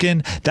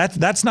talking.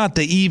 That's not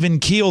the even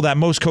keel that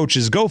most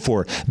coaches go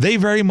for. They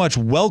very much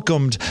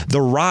welcomed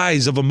the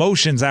rise of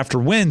emotions after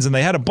wins, and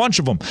they had a bunch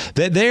of them.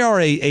 They are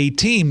a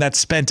team that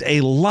spent a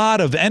lot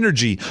of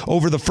energy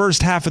over the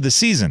first half of the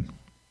season.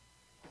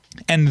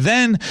 And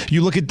then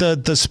you look at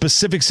the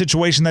specific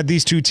situation that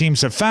these two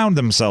teams have found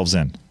themselves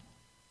in,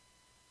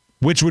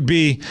 which would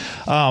be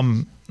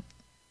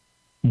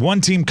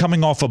one team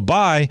coming off a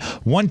bye,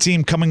 one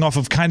team coming off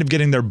of kind of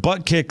getting their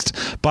butt kicked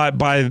by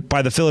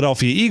the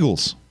Philadelphia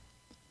Eagles.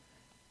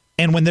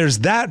 And when there's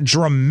that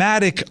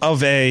dramatic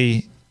of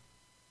an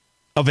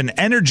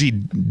energy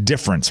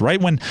difference,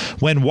 right?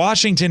 When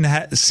Washington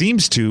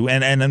seems to,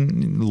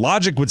 and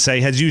logic would say,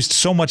 has used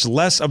so much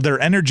less of their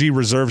energy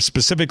reserve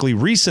specifically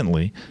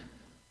recently,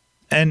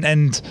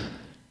 and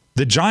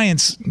the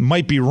Giants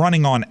might be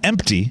running on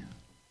empty,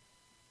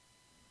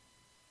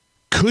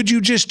 could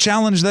you just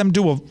challenge them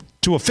to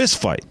a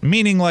fist fight?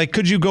 Meaning, like,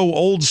 could you go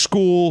old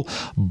school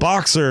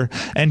boxer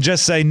and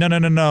just say,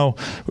 no,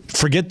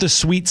 forget the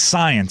sweet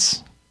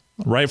science,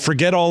 right?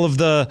 Forget all of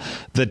the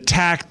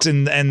tact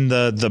and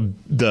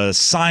the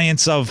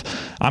science of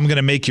I'm going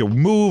to make you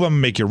move, I'm going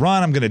to make you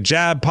run, I'm going to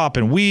jab, pop,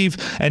 and weave,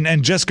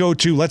 and just go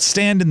to let's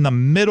stand in the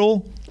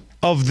middle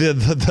of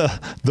the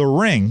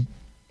ring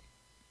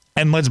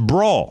and let's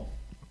brawl.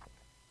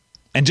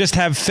 And just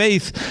have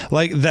faith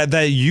like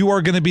that you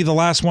are going to be the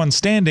last one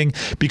standing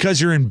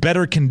because you're in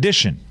better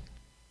condition.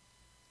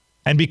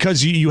 And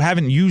because you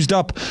haven't used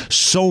up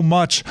so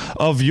much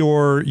of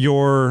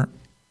your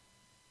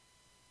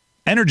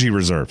energy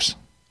reserves.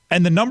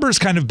 And the numbers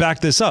kind of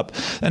back this up.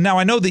 And now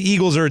I know the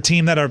Eagles are a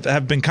team that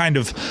have been kind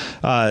of,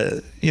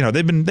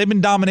 they've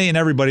been dominating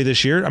everybody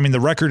this year. I mean, the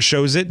record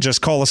shows it.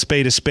 Just call a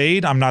spade a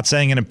spade. I'm not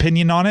saying an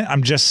opinion on it.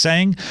 I'm just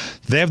saying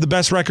they have the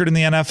best record in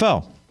the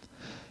NFL.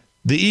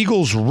 The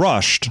Eagles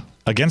rushed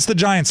against the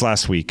Giants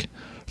last week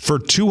for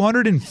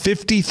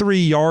 253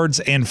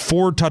 yards and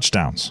 4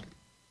 touchdowns.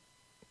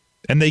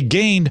 And they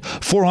gained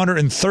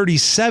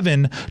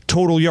 437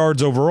 total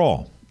yards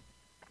overall.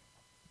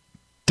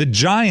 The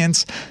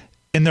Giants,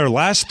 in their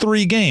last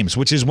 3 games,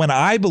 which is when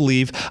I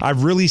believe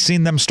I've really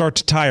seen them start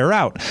to tire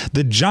out,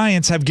 the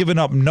Giants have given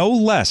up no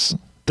less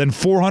than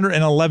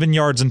 411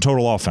 yards in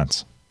total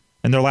offense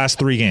in their last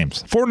 3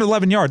 games.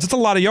 411 yards, that's a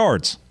lot of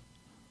yards.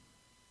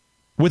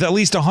 With at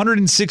least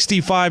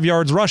 165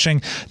 yards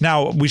rushing.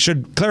 Now, we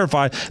should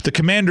clarify, the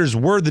Commanders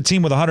were the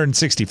team with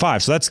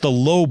 165, so that's the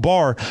low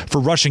bar for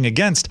rushing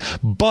against.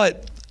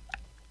 But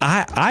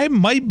I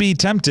might be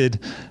tempted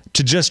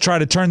to just try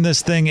to turn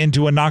this thing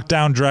into a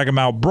knockdown,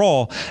 drag-em-out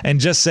brawl and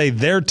just say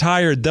they're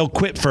tired, they'll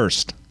quit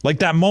first. Like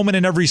that moment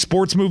in every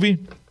sports movie,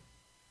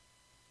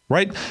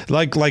 right?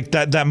 Like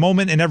that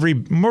moment in every,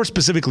 more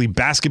specifically,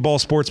 basketball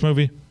sports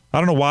movie. I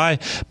don't know why,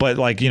 but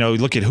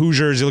look at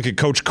Hoosiers, you look at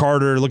Coach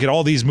Carter, look at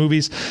all these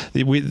movies.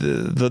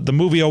 The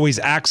movie always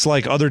acts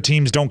like other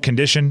teams don't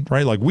condition,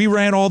 right? Like, we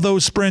ran all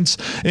those sprints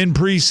in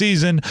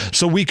preseason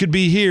so we could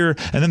be here,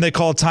 and then they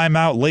call a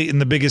timeout late in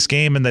the biggest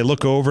game, and they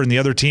look over, and the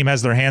other team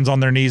has their hands on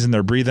their knees, and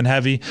they're breathing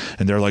heavy,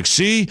 and they're like,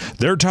 see,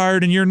 they're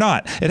tired and you're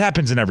not. It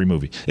happens in every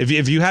movie.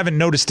 If you haven't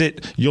noticed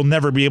it, you'll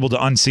never be able to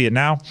unsee it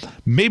now.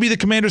 Maybe the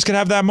Commanders could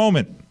have that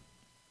moment.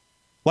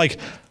 Like,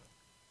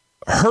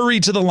 hurry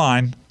to the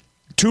line,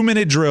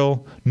 2-minute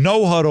drill,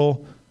 no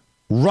huddle,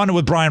 run it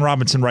with Brian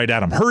Robinson right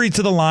at him. Hurry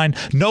to the line,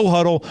 no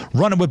huddle,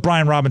 run it with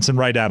Brian Robinson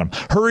right at him.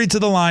 Hurry to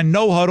the line,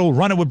 no huddle,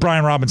 run it with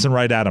Brian Robinson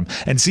right at him.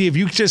 And see if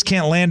you just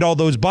can't land all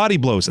those body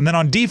blows. And then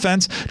on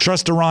defense,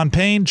 trust Daron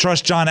Payne,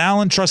 trust John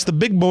Allen, trust the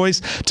big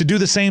boys to do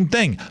the same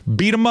thing.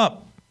 Beat them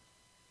up.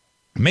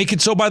 Make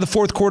it so by the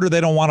fourth quarter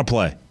they don't want to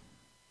play.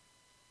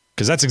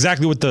 Because that's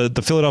exactly what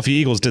the Philadelphia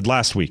Eagles did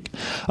last week.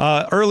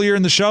 Earlier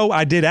in the show,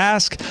 I did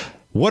ask,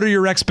 what are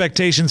your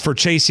expectations for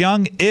Chase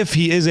Young if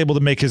he is able to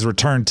make his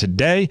return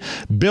today?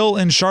 Bill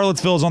in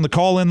Charlottesville is on the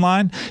call-in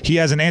line. He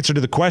has an answer to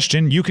the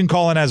question. You can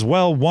call in as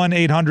well,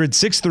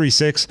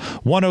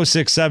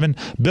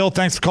 1-800-636-1067. Bill,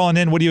 thanks for calling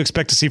in. What do you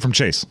expect to see from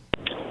Chase?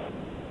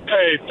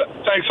 Hey,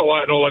 thanks a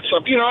lot and all that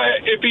stuff. You know,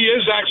 if he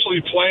is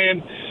actually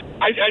playing,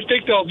 I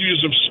think they'll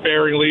use him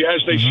sparingly,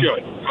 as they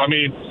should. I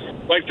mean,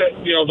 like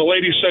the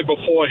lady said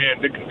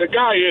beforehand, the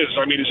guy is,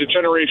 he's a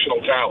generational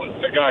talent.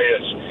 The guy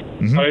is.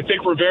 I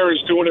think Rivera's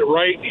doing it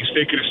right. He's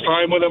taking his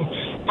time with him.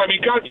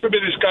 God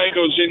forbid this guy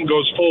goes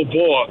full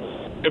bore,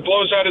 it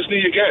blows out his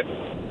knee again,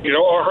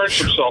 or hurts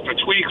himself, or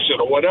tweaks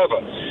it, or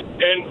whatever.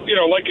 And,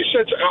 like you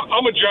said,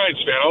 I'm a Giants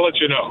fan. I'll let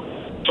you know.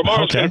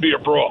 Tomorrow's going to be a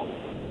brawl.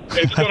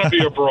 It's going to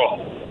be a brawl.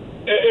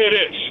 It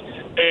is.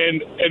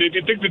 And if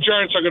you think the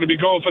Giants are going to be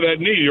going for that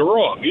knee, you're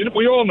wrong.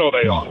 We all know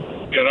they are,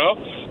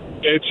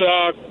 It's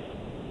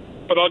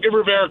but I'll give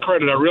Rivera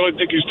credit. I really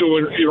think he's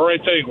doing the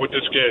right thing with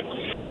this kid.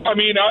 I'll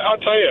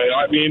tell you,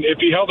 if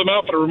he held him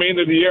out for the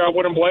remainder of the year, I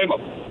wouldn't blame him.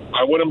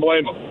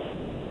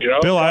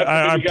 Bill,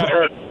 I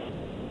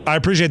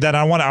appreciate that.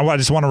 I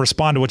just want to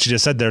respond to what you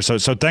just said there. So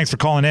thanks for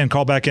calling in.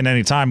 Call back in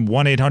anytime,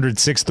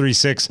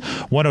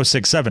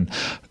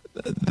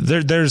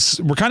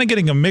 1-800-636-1067. We're kind of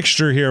getting a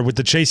mixture here with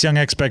the Chase Young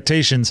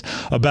expectations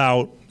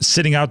about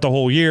sitting out the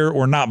whole year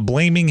or not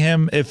blaming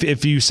him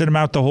if you sit him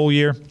out the whole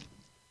year.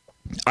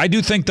 I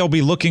do think they'll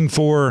be looking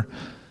for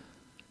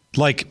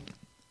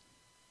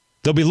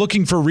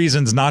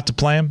reasons not to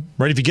play him,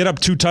 right? If you get up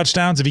 2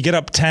 touchdowns, if you get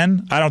up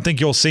 10, I don't think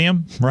you'll see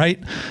him, right?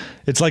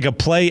 It's like a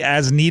play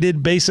as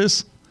needed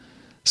basis.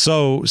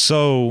 So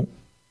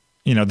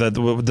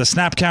the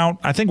snap count,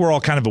 I think we're all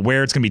kind of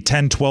aware it's going to be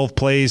 10, 12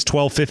 plays,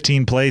 12,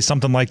 15 plays,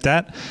 something like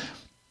that.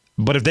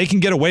 But if they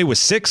can get away with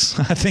 6,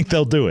 I think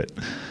they'll do it.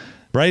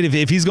 Right?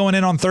 If he's going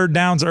in on third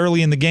downs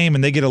early in the game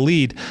and they get a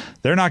lead,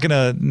 they're not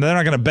gonna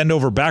bend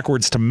over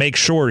backwards to make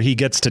sure he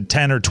gets to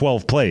 10 or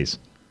 12 plays.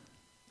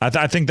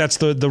 I think that's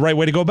the right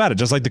way to go about it.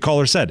 Just like the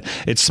caller said,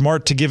 it's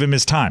smart to give him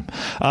his time.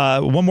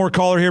 One more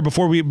caller here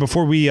before we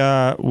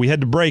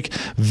head to break.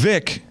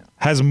 Vic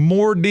has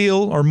more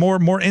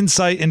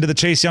insight into the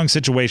Chase Young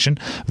situation.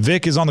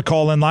 Vic is on the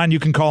call-in line. You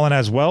can call in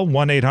as well,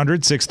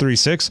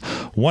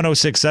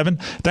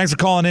 1-800-636-1067. Thanks for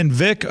calling in,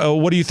 Vic.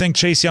 What do you think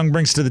Chase Young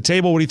brings to the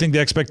table? What do you think the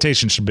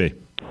expectation should be?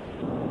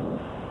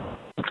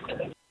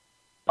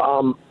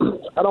 I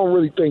don't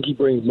really think he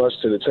brings much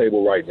to the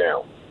table right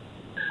now.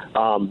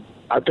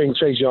 I think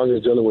Chase Young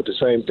is dealing with the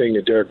same thing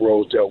that Derrick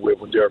Rose dealt with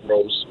when Derrick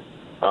Rose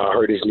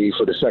hurt his knee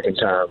for the second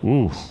time.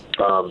 Ooh.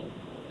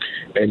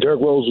 And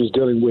Derrick Rose was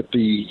dealing with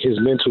his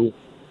mental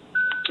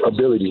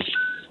ability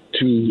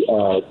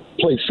to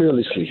play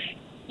fearlessly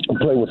and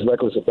play with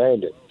reckless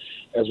abandon,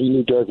 as we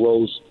knew Derrick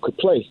Rose could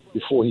play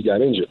before he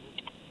got injured.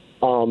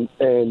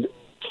 And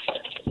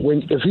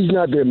if he's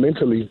not there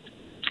mentally,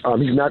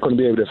 he's not going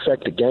to be able to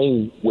affect the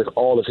game with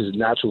all of his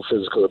natural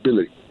physical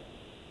ability.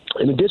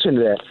 In addition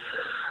to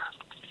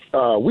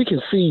that, we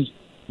can see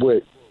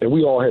and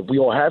we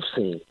all have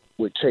seen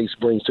what Chase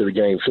brings to the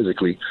game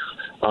physically.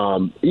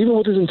 Even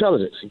with his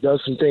intelligence, he does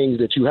some things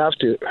that you have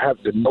to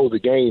know the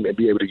game and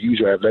be able to use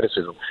your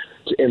athleticism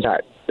to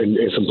impact in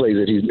some plays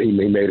that he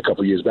made a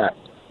couple of years back.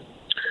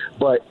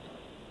 But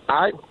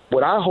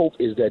what I hope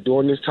is that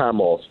during this time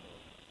off,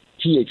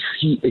 he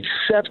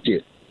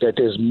accepted that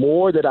there's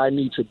more that I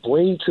need to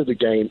bring to the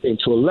game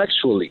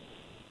intellectually,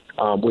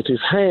 with his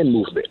hand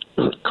movement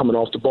coming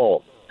off the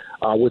ball,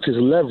 with his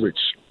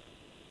leverage,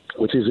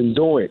 with his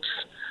endurance,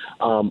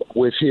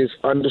 with his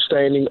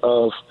understanding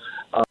of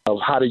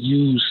how to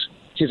use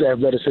his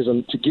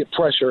athleticism to get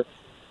pressure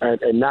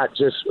and not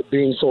just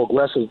being so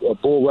aggressive,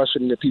 bull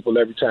rushing the people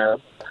every time,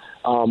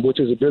 with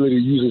his ability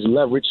to use his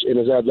leverage and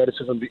his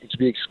athleticism to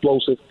be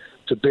explosive,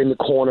 to bend the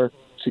corner,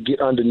 to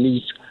get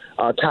underneath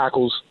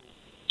tackles,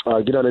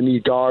 get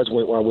underneath guards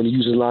when he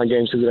uses line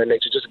games, things of that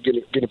nature, just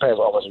getting past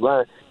the offensive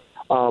line.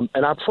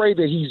 And I pray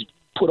that he's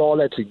put all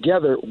that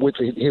together with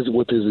his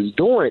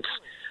endurance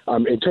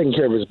and taking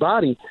care of his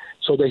body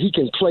so that he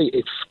can play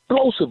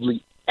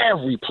explosively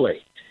every play,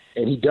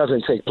 and he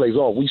doesn't take plays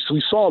off. We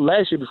saw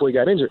last year before he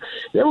got injured.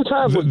 There were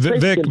times when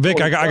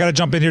Vic, I got to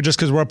jump in here just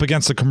because we're up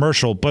against the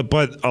commercial,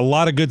 but a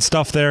lot of good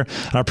stuff there.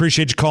 I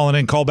appreciate you calling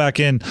in. Call back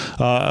in.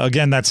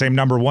 Again, that same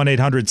number,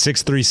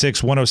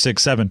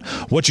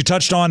 1-800-636-1067. What you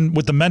touched on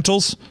with the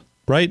mentals,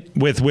 right?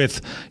 With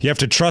you have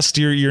to trust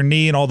your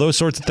knee and all those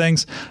sorts of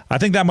things. I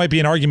think that might be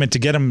an argument to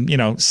get him,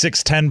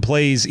 6-10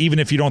 plays, even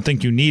if you don't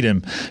think you need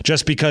him,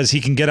 just because he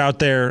can get out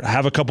there,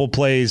 have a couple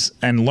plays,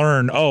 and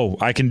learn,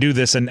 I can do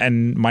this,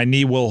 and my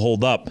knee will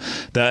hold up.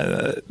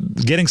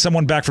 Getting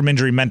someone back from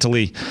injury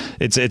mentally,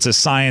 it's a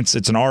science,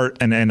 it's an art,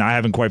 and I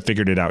haven't quite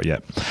figured it out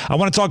yet. I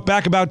want to talk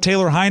back about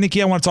Taylor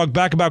Heinicke. I want to talk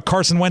back about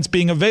Carson Wentz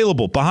being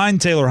available behind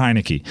Taylor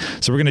Heinicke.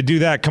 So we're going to do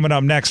that coming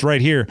up next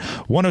right here.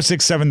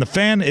 106.7 The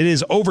Fan. It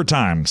is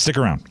overtime. Stick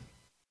around.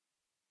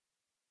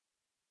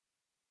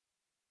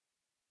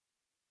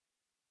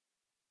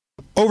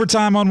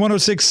 Overtime on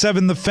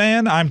 106.7 The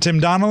Fan. I'm Tim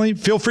Donnelly.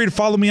 Feel free to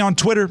follow me on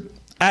Twitter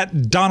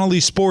at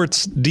Donnelly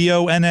Sports,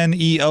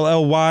 Donnelly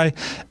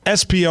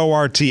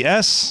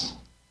Sports.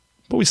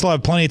 But we still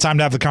have plenty of time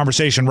to have the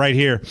conversation right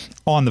here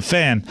on The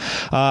Fan.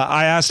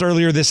 I asked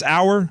earlier this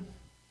hour,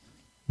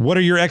 what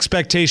are your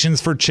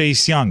expectations for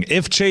Chase Young?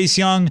 If Chase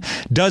Young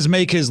does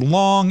make his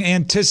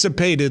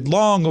long-anticipated,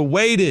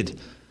 long-awaited,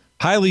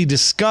 highly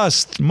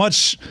discussed,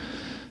 much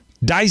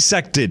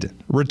dissected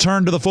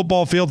return to the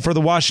football field for the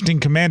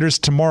Washington Commanders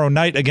tomorrow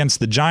night against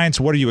the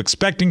Giants, what are you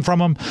expecting from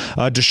him?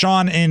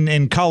 Deshaun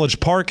in College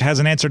Park has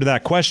an answer to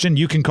that question.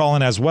 You can call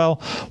in as well.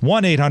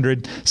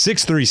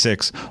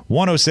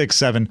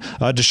 1-800-636-1067.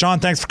 Deshaun,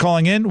 thanks for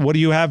calling in. What do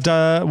you have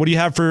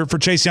for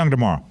Chase Young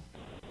tomorrow?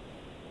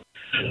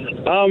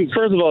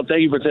 First of all,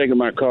 thank you for taking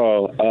my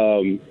call.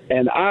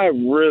 And I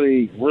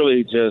really,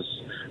 really just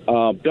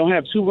don't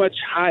have too much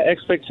high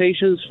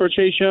expectations for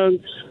Chase Young.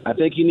 I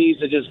think he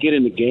needs to just get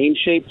into game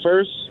shape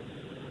first.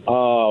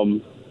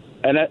 And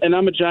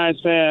I'm a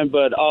Giants fan,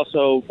 but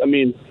also,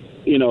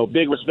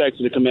 big respect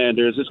to the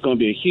Commanders. It's going to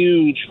be a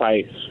huge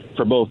fight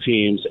for both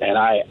teams, and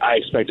I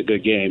expect a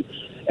good game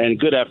and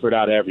good effort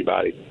out of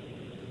everybody.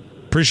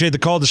 Appreciate the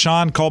call,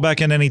 Deshaun. Call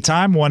back in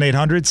anytime,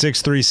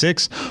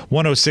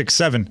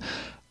 1-800-636-1067.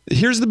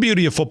 Here's the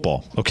beauty of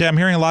football, okay? I'm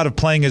hearing a lot of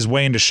playing his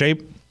way into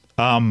shape.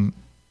 The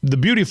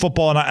beauty of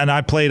football, and I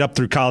played up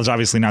through college,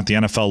 obviously not the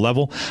NFL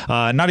level,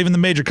 not even the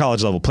major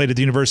college level, played at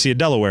the University of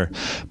Delaware.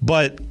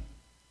 But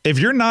if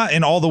you're not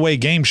in all the way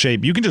game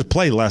shape, you can just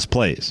play less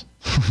plays,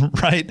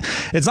 right?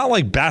 It's not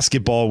like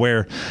basketball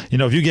where,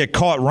 if you get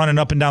caught running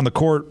up and down the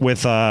court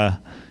with,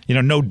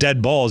 no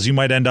dead balls, you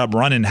might end up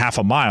running half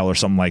a mile or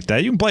something like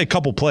that. You can play a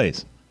couple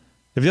plays.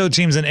 If the other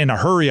team's in a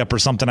hurry up or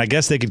something, I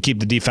guess they could keep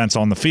the defense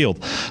on the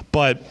field.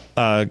 But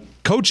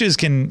coaches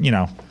can,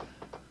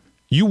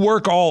 you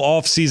work all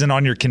off season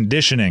on your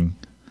conditioning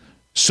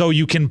so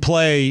you can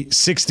play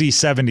 60,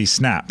 70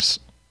 snaps.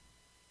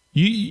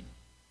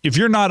 If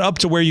you're not up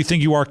to where you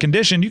think you are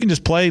conditioned, you can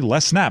just play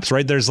less snaps,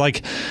 right? There's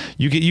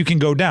you can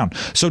go down.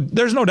 So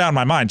there's no doubt in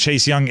my mind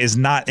Chase Young is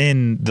not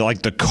in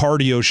the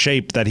cardio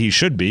shape that he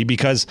should be,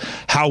 because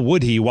how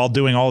would he while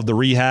doing all of the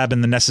rehab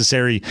and the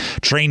necessary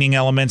training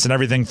elements and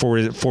everything for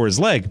his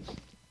leg?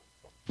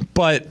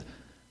 But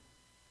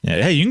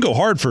hey, you can go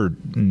hard for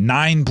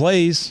 9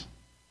 plays,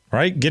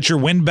 right? Get your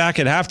wind back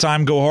at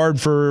halftime, go hard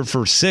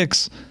for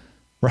 6.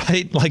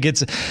 Right?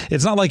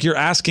 It's not like you're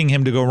asking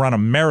him to go run a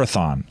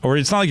marathon, or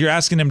it's not like you're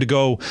asking him to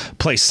go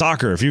play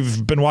soccer. If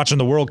you've been watching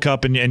the World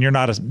Cup and you're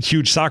not a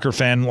huge soccer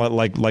fan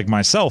like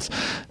myself,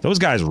 those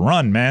guys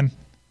run, man.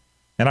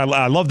 And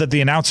I love that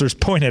the announcers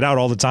point it out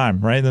all the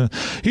time, right?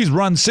 He's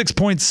run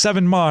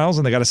 6.7 miles,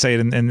 and they got to say it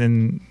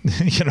in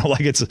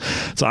like it's.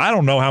 So I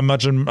don't know how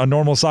much a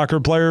normal soccer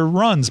player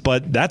runs,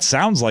 but that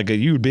sounds like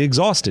you would be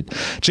exhausted.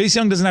 Chase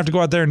Young doesn't have to go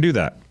out there and do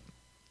that.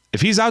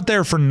 If he's out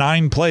there for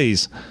 9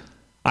 plays,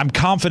 I'm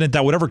confident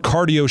that whatever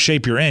cardio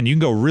shape you're in, you can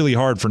go really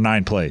hard for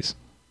 9 plays.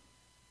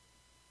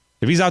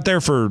 If he's out there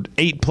for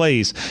 8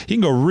 plays, he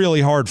can go really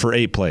hard for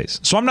 8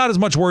 plays. So I'm not as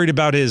much worried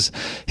about his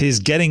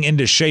getting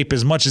into shape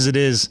as much as it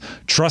is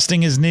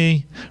trusting his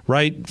knee,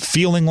 right?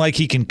 Feeling like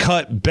he can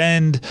cut,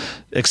 bend,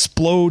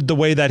 explode the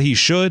way that he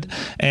should.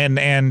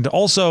 And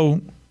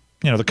also,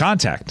 the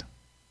contact.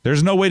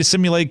 There's no way to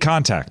simulate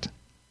contact.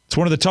 It's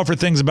one of the tougher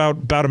things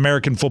about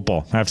American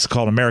football. I have to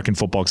call it American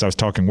football because I was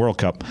talking World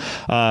Cup.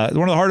 One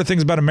of the harder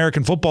things about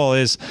American football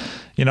is,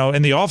 in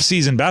the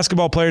offseason,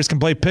 basketball players can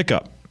play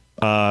pickup.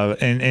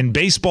 And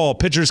baseball,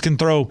 pitchers can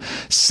throw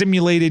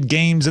simulated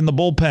games in the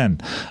bullpen.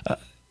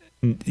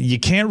 You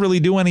can't really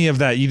do any of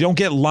that. You don't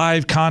get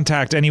live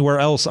contact anywhere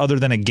else other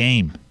than a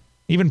game.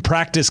 Even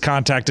practice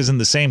contact isn't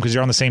the same because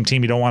you're on the same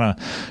team. You don't want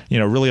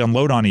to, really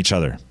unload on each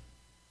other.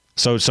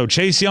 So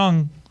Chase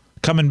Young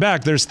coming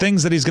back, there's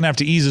things that he's going to have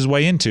to ease his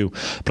way into,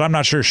 but I'm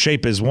not sure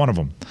shape is one of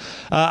them.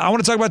 I want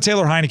to talk about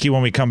Taylor Heinicke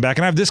when we come back,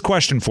 and I have this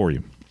question for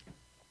you.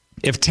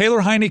 If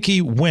Taylor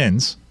Heinicke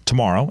wins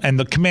tomorrow, and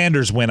the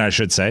Commanders win, I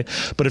should say,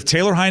 but if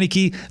Taylor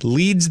Heinicke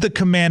leads the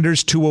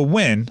Commanders to a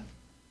win,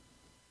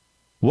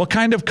 what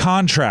kind of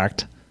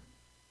contract,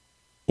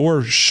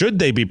 or should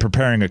they be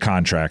preparing a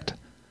contract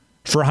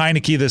for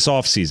Heinicke this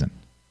offseason?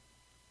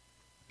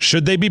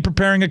 Should they be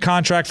preparing a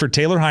contract for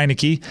Taylor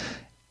Heinicke,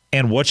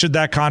 and what should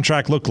that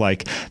contract look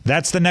like?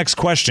 That's the next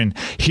question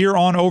here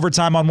on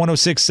Overtime on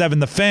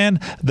 106.7 The Fan.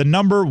 The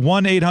number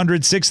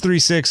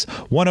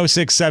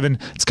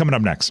 1-800-636-1067. It's coming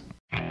up next.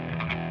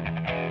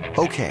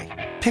 Okay,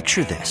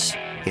 picture this.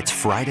 It's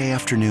Friday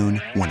afternoon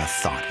when a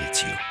thought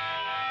hits you.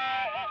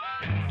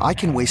 I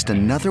can waste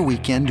another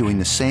weekend doing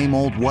the same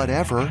old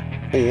whatever,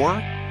 or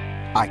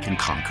I can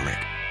conquer it.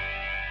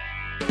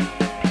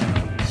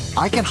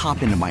 I can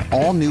hop into my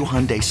all-new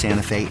Hyundai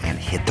Santa Fe and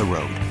hit the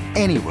road.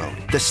 Any road.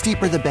 The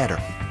steeper, the better.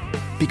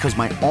 Because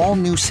my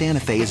all-new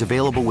Santa Fe is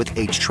available with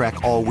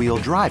H-Track all-wheel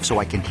drive, so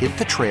I can hit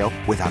the trail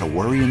without a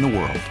worry in the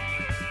world.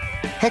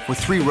 Heck, with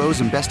 3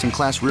 rows and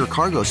best-in-class rear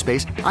cargo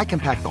space, I can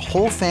pack the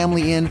whole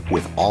family in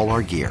with all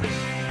our gear.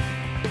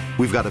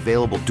 We've got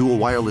available dual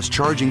wireless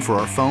charging for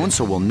our phones,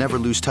 so we'll never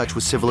lose touch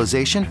with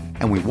civilization,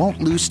 and we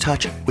won't lose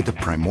touch with the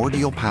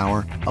primordial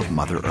power of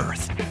Mother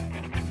Earth.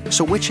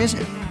 So which is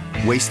it?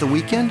 Waste the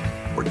weekend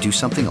or do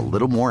something a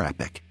little more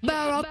epic?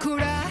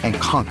 And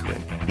conquer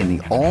it in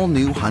the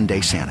all-new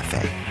Hyundai Santa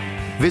Fe.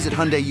 Visit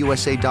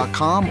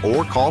HyundaiUSA.com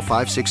or call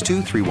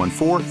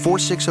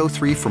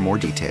 562-314-4603 for more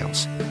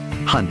details.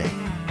 Hyundai,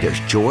 there's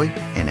joy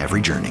in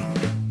every journey.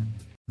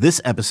 This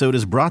episode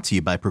is brought to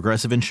you by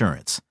Progressive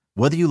Insurance.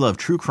 Whether you love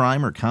true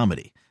crime or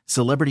comedy,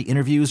 celebrity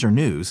interviews or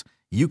news,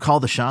 you call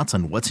the shots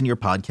on what's in your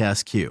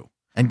podcast queue.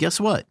 And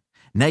guess what?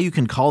 Now you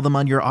can call them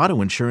on your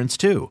auto insurance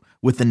too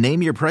with the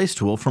Name Your Price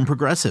tool from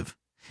Progressive.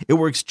 It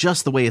works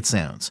just the way it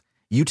sounds.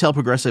 You tell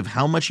Progressive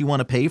how much you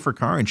want to pay for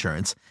car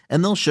insurance,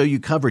 and they'll show you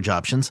coverage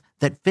options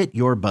that fit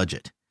your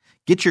budget.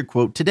 Get your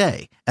quote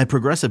today at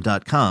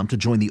Progressive.com to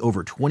join the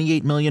over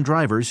 28 million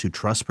drivers who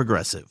trust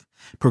Progressive.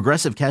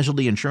 Progressive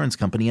Casualty Insurance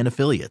Company and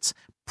Affiliates.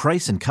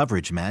 Price and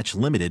coverage match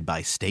limited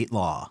by state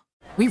law.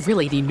 We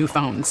really need new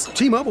phones.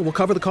 T-Mobile will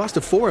cover the cost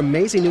of 4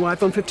 amazing new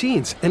iPhone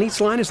 15s, and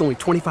each line is only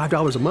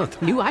 $25 a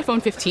month. New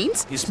iPhone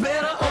 15s? It's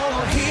better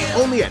over here.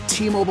 Only at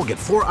T-Mobile, get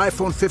 4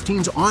 iPhone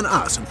 15s on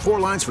us and 4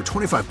 lines for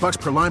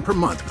 $25 per line per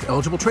month with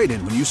eligible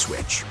trade-in when you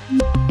switch.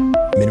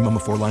 Minimum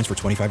of 4 lines for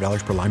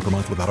 $25 per line per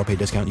month with autopay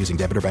discount using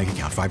debit or bank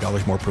account.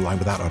 $5 more per line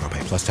without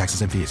autopay, plus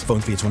taxes and fees. Phone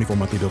fee at 24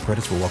 monthly bill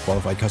credits for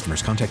well-qualified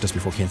customers. Contact us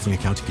before canceling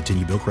account to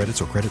continue bill credits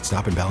or credit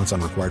stop and balance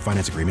on required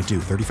finance agreement due.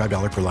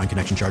 $35 per line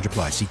connection charge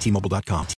applies. See T-Mobile.com.